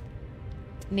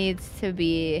needs to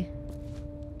be...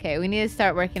 Okay, we need to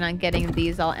start working on getting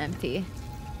these all empty.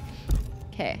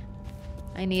 Okay.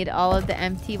 I need all of the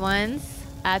empty ones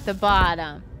at the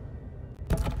bottom.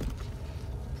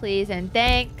 Please and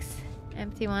thanks.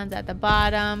 Empty ones at the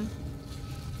bottom.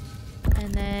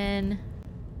 And then...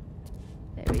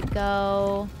 There we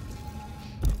go.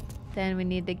 Then we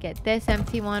need to get this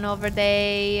empty one over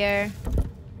there.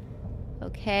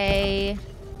 Okay.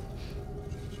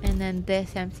 then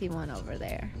this empty one over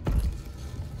there.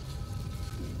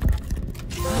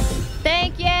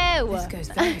 Thank you! This goes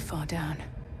very far down.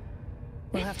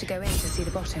 We'll have to go in to see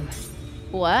the bottom.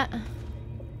 What?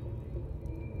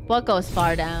 What goes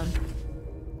far down?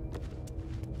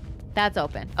 That's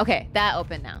open. Okay, that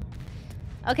opened now.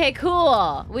 Okay,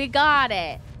 cool. We got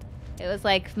it. It was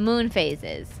like moon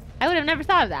phases. I would have never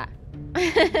thought of that.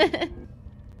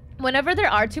 Whenever there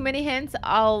are too many hints,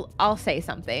 I'll say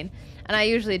something, and I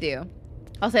usually do.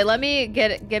 I'll say,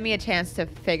 give me a chance to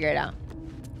figure it out.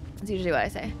 That's usually what I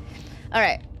say. All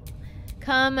right,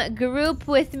 come group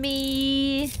with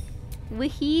me.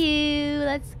 Woohoo!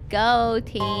 Let's go,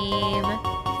 team.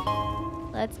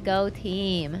 Let's go,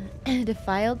 team.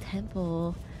 Defiled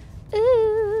temple.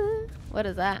 Ooh, what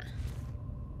is that?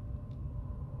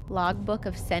 Logbook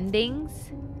of sendings.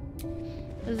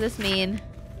 What does this mean?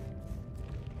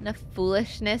 Enough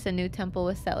foolishness, a new temple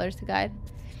with settlers to guide.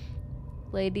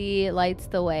 Lady lights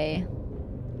the way.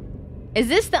 Is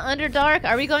this the Underdark?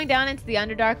 Are we going down into the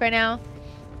Underdark right now?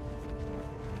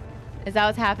 Is that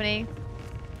what's happening?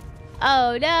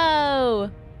 Oh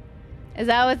no! Is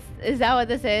that what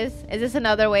this is? Is this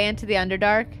another way into the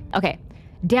Underdark? Okay,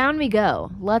 down we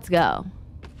go. Let's go.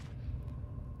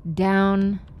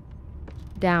 Down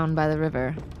by the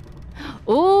river.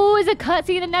 Ooh, it's a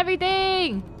cutscene and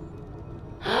everything!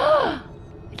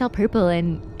 It's all purple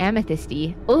and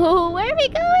amethysty. Ooh, where are we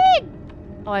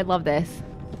going? Oh, I love this.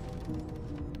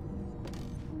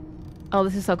 Oh,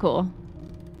 this is so cool.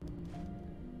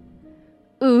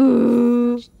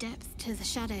 Ooh. Much depth to the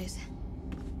shadows.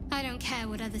 I don't care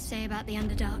what others say about the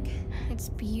Underdark. It's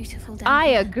beautiful down I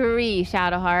here. agree,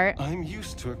 Shadowheart. I'm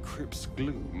used to a crypt's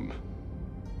gloom.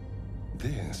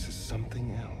 This is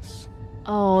something else.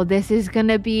 Oh, this is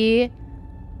gonna be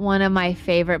one of my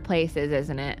favorite places,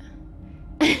 isn't it?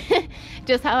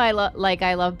 Just how I love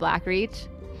Blackreach.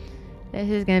 This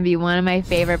is gonna be one of my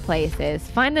favorite places.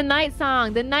 Find the night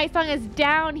song. The night song is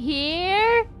down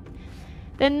here.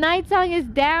 The night song is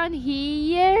down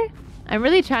here. I'm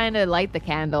really trying to light the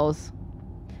candles.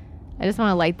 I just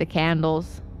want to light the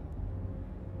candles.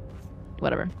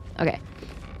 Whatever. Okay.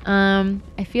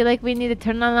 I feel like we need to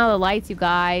turn on all the lights, you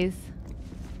guys.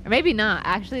 Or maybe not.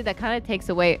 Actually, that kind of takes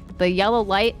away the yellow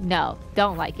light. No,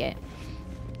 don't like it.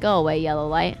 Go away, yellow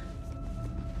light.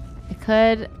 I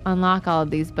could unlock all of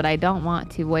these, but I don't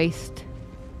want to waste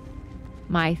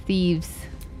my thieves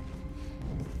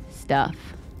stuff.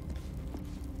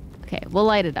 Okay, we'll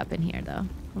light it up in here though,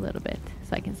 a little bit,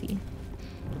 so I can see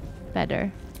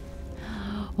better.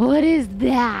 What is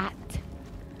that?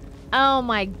 Oh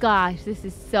my gosh, this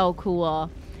is so cool.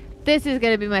 This is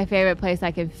gonna be my favorite place.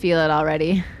 I can feel it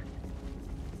already.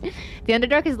 The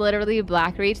Underdark is literally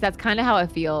Blackreach. That's kind of how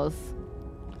it feels.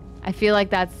 I feel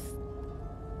like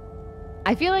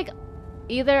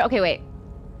either, okay, wait.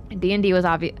 D&D was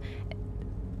obvious.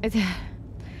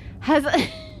 Has the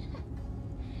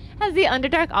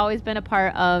Underdark always been a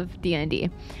part of D&D?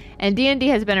 And D&D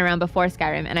has been around before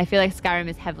Skyrim, and I feel like Skyrim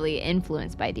is heavily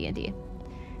influenced by D&D.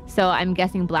 So I'm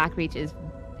guessing Blackreach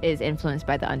is influenced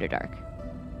by the Underdark.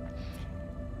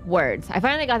 Words. I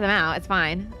finally got them out. It's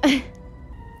fine.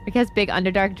 Because big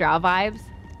Underdark draw vibes.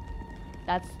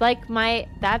 That's my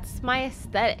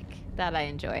aesthetic that I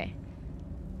enjoy.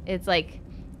 It's like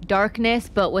darkness,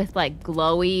 but with like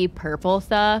glowy purple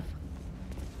stuff.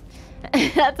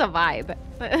 That's a vibe.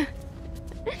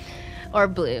 Or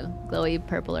blue. Glowy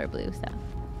purple or blue stuff.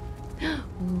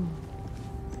 Ooh.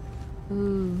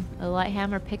 Ooh. A light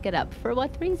hammer, pick it up. For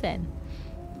what reason?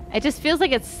 It just feels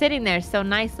like it's sitting there so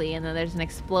nicely, and then there's an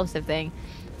explosive thing.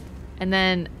 And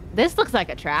then this looks like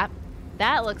a trap.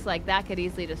 That looks like that could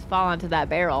easily just fall onto that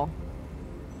barrel.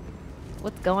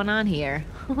 What's going on here?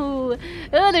 Ooh.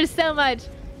 Oh, there's so much.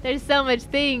 There's so much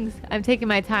things. I'm taking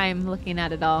my time looking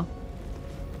at it all. All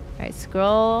right,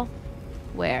 scroll.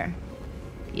 Where?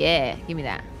 Yeah, give me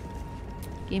that.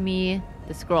 Give me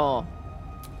the scroll.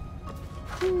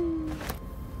 Ooh.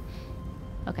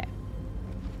 Okay.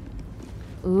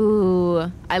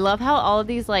 Ooh, I love how all of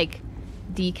these like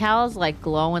decals like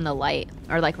glow in the light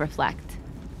or like reflect.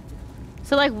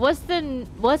 So like, what's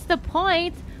the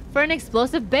point for an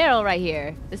explosive barrel right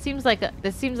here? This seems like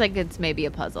it's maybe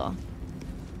a puzzle.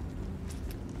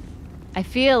 I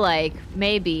feel like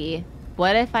maybe.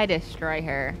 What if I destroy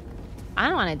her? I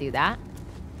don't want to do that.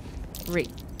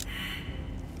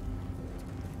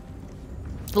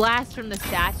 Blast from the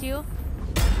statue.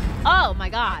 Oh my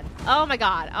god. Oh my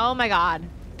god. Oh my god.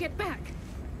 Get back.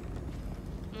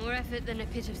 More effort than a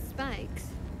pit of spikes.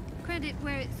 Credit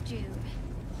where it's due.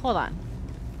 Hold on.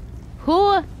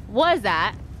 Who was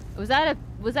that? Was that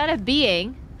a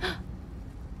being?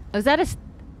 Was that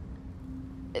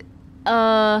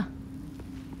What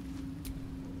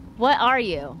are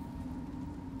you?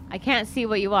 I can't see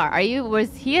what you are.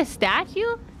 Was he a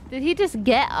statue? Did he just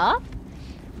get up?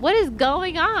 What is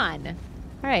going on?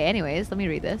 All right, anyways, let me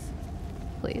read this,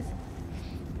 please.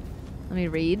 Let me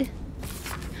read.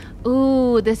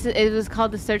 Ooh, it was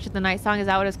called The Search of the Night Song. Is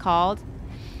that what it's called?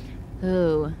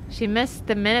 Ooh, she missed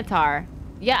the Minotaur.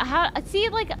 Yeah, see,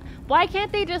 like, why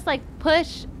can't they just, like,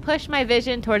 push my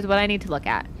vision towards what I need to look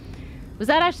at? Was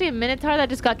that actually a Minotaur that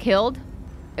just got killed?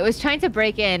 It was trying to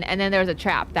break in, and then there was a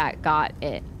trap that got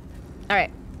it. All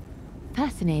right.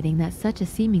 Fascinating that such a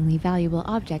seemingly valuable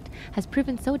object has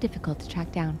proven so difficult to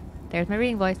track down. There's my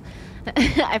reading voice.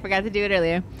 I forgot to do it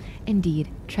earlier. Indeed,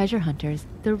 treasure hunters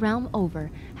the realm over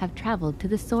have traveled to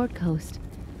the Sword Coast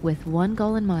with one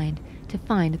goal in mind, to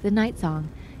find the Night Song.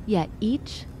 Yet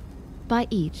each by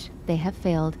each they have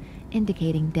failed,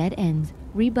 indicating dead ends,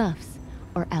 rebuffs,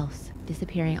 or else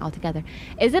disappearing altogether.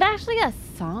 Is it actually a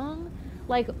song?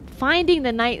 Like, finding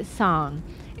the Night Song.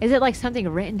 Is it like something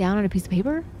written down on a piece of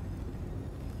paper?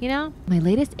 You know? My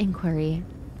latest inquiry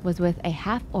was with a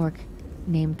half-orc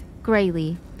named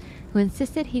Graylee, who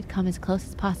insisted he'd come as close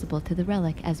as possible to the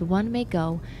relic as one may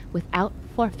go without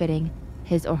forfeiting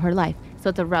his or her life. So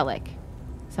it's a relic.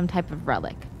 Some type of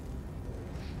relic.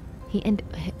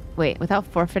 Wait, without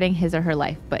forfeiting his or her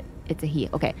life, but it's a he.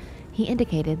 Okay. He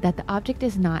indicated that the object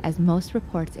is not, as most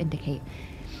reports indicate,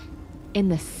 in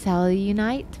the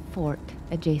Cellar fort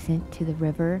adjacent to the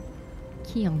river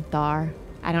Kionthar.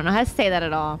 I don't know how to say that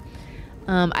at all.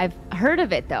 I've heard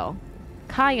of it though.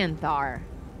 Kionthar.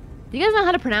 Do you guys know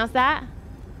how to pronounce that?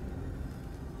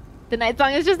 The Night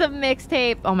Song is just a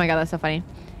mixtape. Oh my god, that's so funny.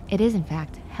 It is in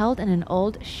fact held in an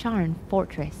old Sharon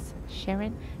fortress.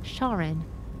 Sharon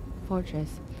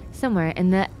fortress. Somewhere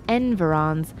in the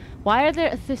environs. Why are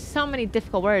there's so many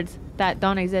difficult words that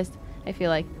don't exist, I feel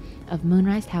like, of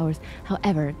Moonrise Towers.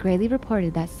 However, Graylee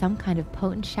reported that some kind of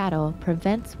potent shadow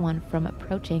prevents one from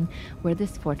approaching where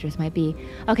this fortress might be.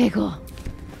 Okay, cool.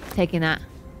 Taking that.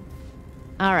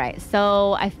 Alright,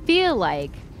 so I feel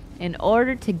like in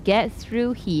order to get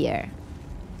through here,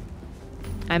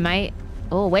 I might...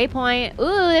 Oh, waypoint.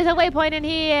 Ooh, there's a waypoint in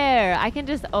here. I can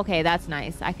just... Okay, that's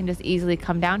nice. I can just easily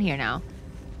come down here now.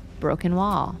 Broken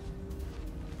wall.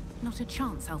 Not a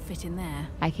chance I'll fit in there.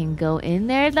 I can go in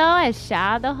there though as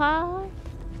Shadowheart.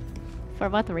 For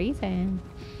what reason?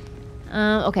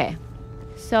 Okay.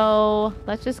 So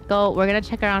let's just go. We're gonna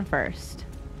check around first.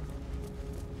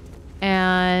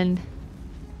 And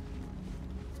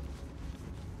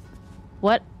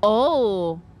what?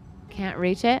 Oh, can't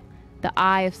reach it. The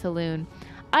Eye of Saloon.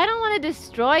 I don't want to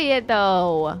destroy it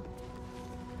though.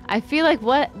 I feel like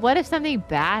what if something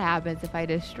bad happens if I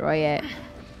destroy it?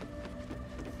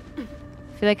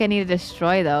 I feel like I need to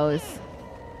destroy those.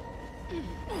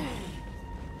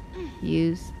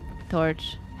 Use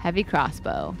torch, heavy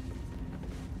crossbow.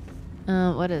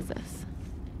 What is this?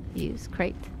 Use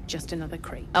crate. Just another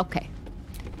crate. Okay,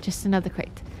 just another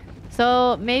crate.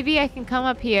 So maybe I can come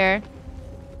up here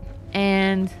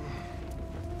and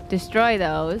destroy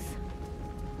those.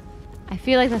 I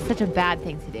feel like that's such a bad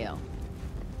thing to do.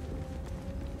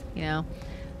 You know?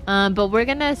 But we're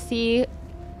gonna see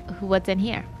what's in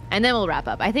here. And then we'll wrap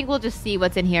up. I think we'll just see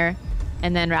what's in here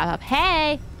and then wrap up.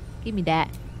 Hey! Give me that.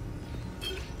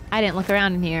 I didn't look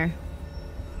around in here.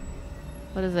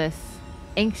 What is this?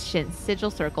 Ancient sigil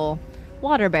circle.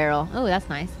 Water barrel. Oh, that's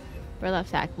nice. Burlap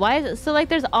sack. Why is it so like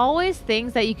there's always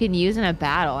things that you can use in a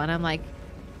battle and I'm like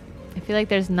I feel like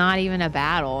there's not even a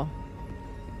battle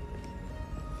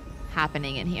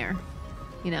happening in here.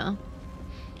 You know?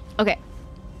 Okay.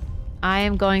 I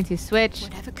am going to switch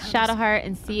Shadowheart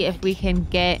and see if we can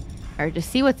get, or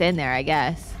just see what's in there, I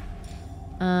guess.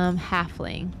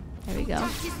 Halfling. There we go.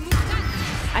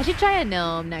 I should try a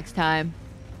gnome next time.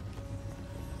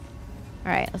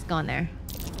 All right, let's go in there.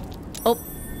 Oh.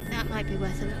 That might be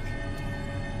worth a look.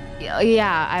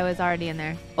 Yeah, I was already in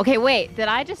there. Okay, wait, did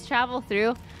I just travel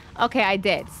through? Okay, I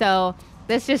did. So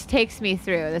this just takes me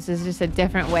through. This is just a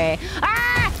different way. Ah!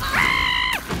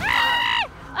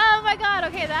 Oh my god,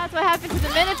 okay, that's what happened to the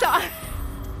Minotaur.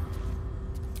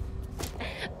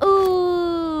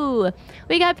 Ooh,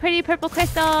 we got pretty purple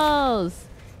crystals.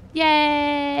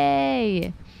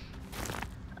 Yay.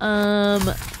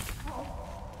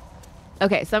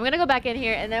 Okay, so I'm gonna go back in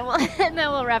here and then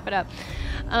we'll wrap it up.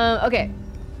 Okay.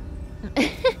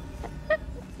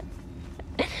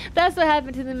 That's what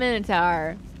happened to the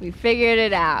Minotaur. We figured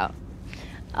it out.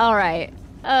 All right.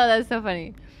 Oh, that's so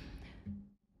funny.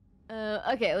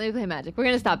 Okay, let me play magic. We're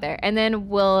gonna stop there, and then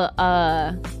we'll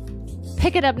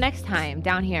pick it up next time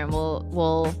down here, and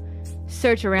we'll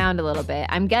search around a little bit.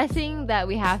 I'm guessing that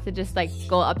we have to just like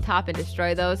go up top and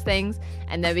destroy those things,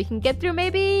 and then we can get through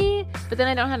maybe. But then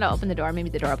I don't know how to open the door. Maybe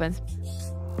the door opens.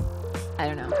 I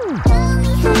don't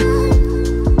know.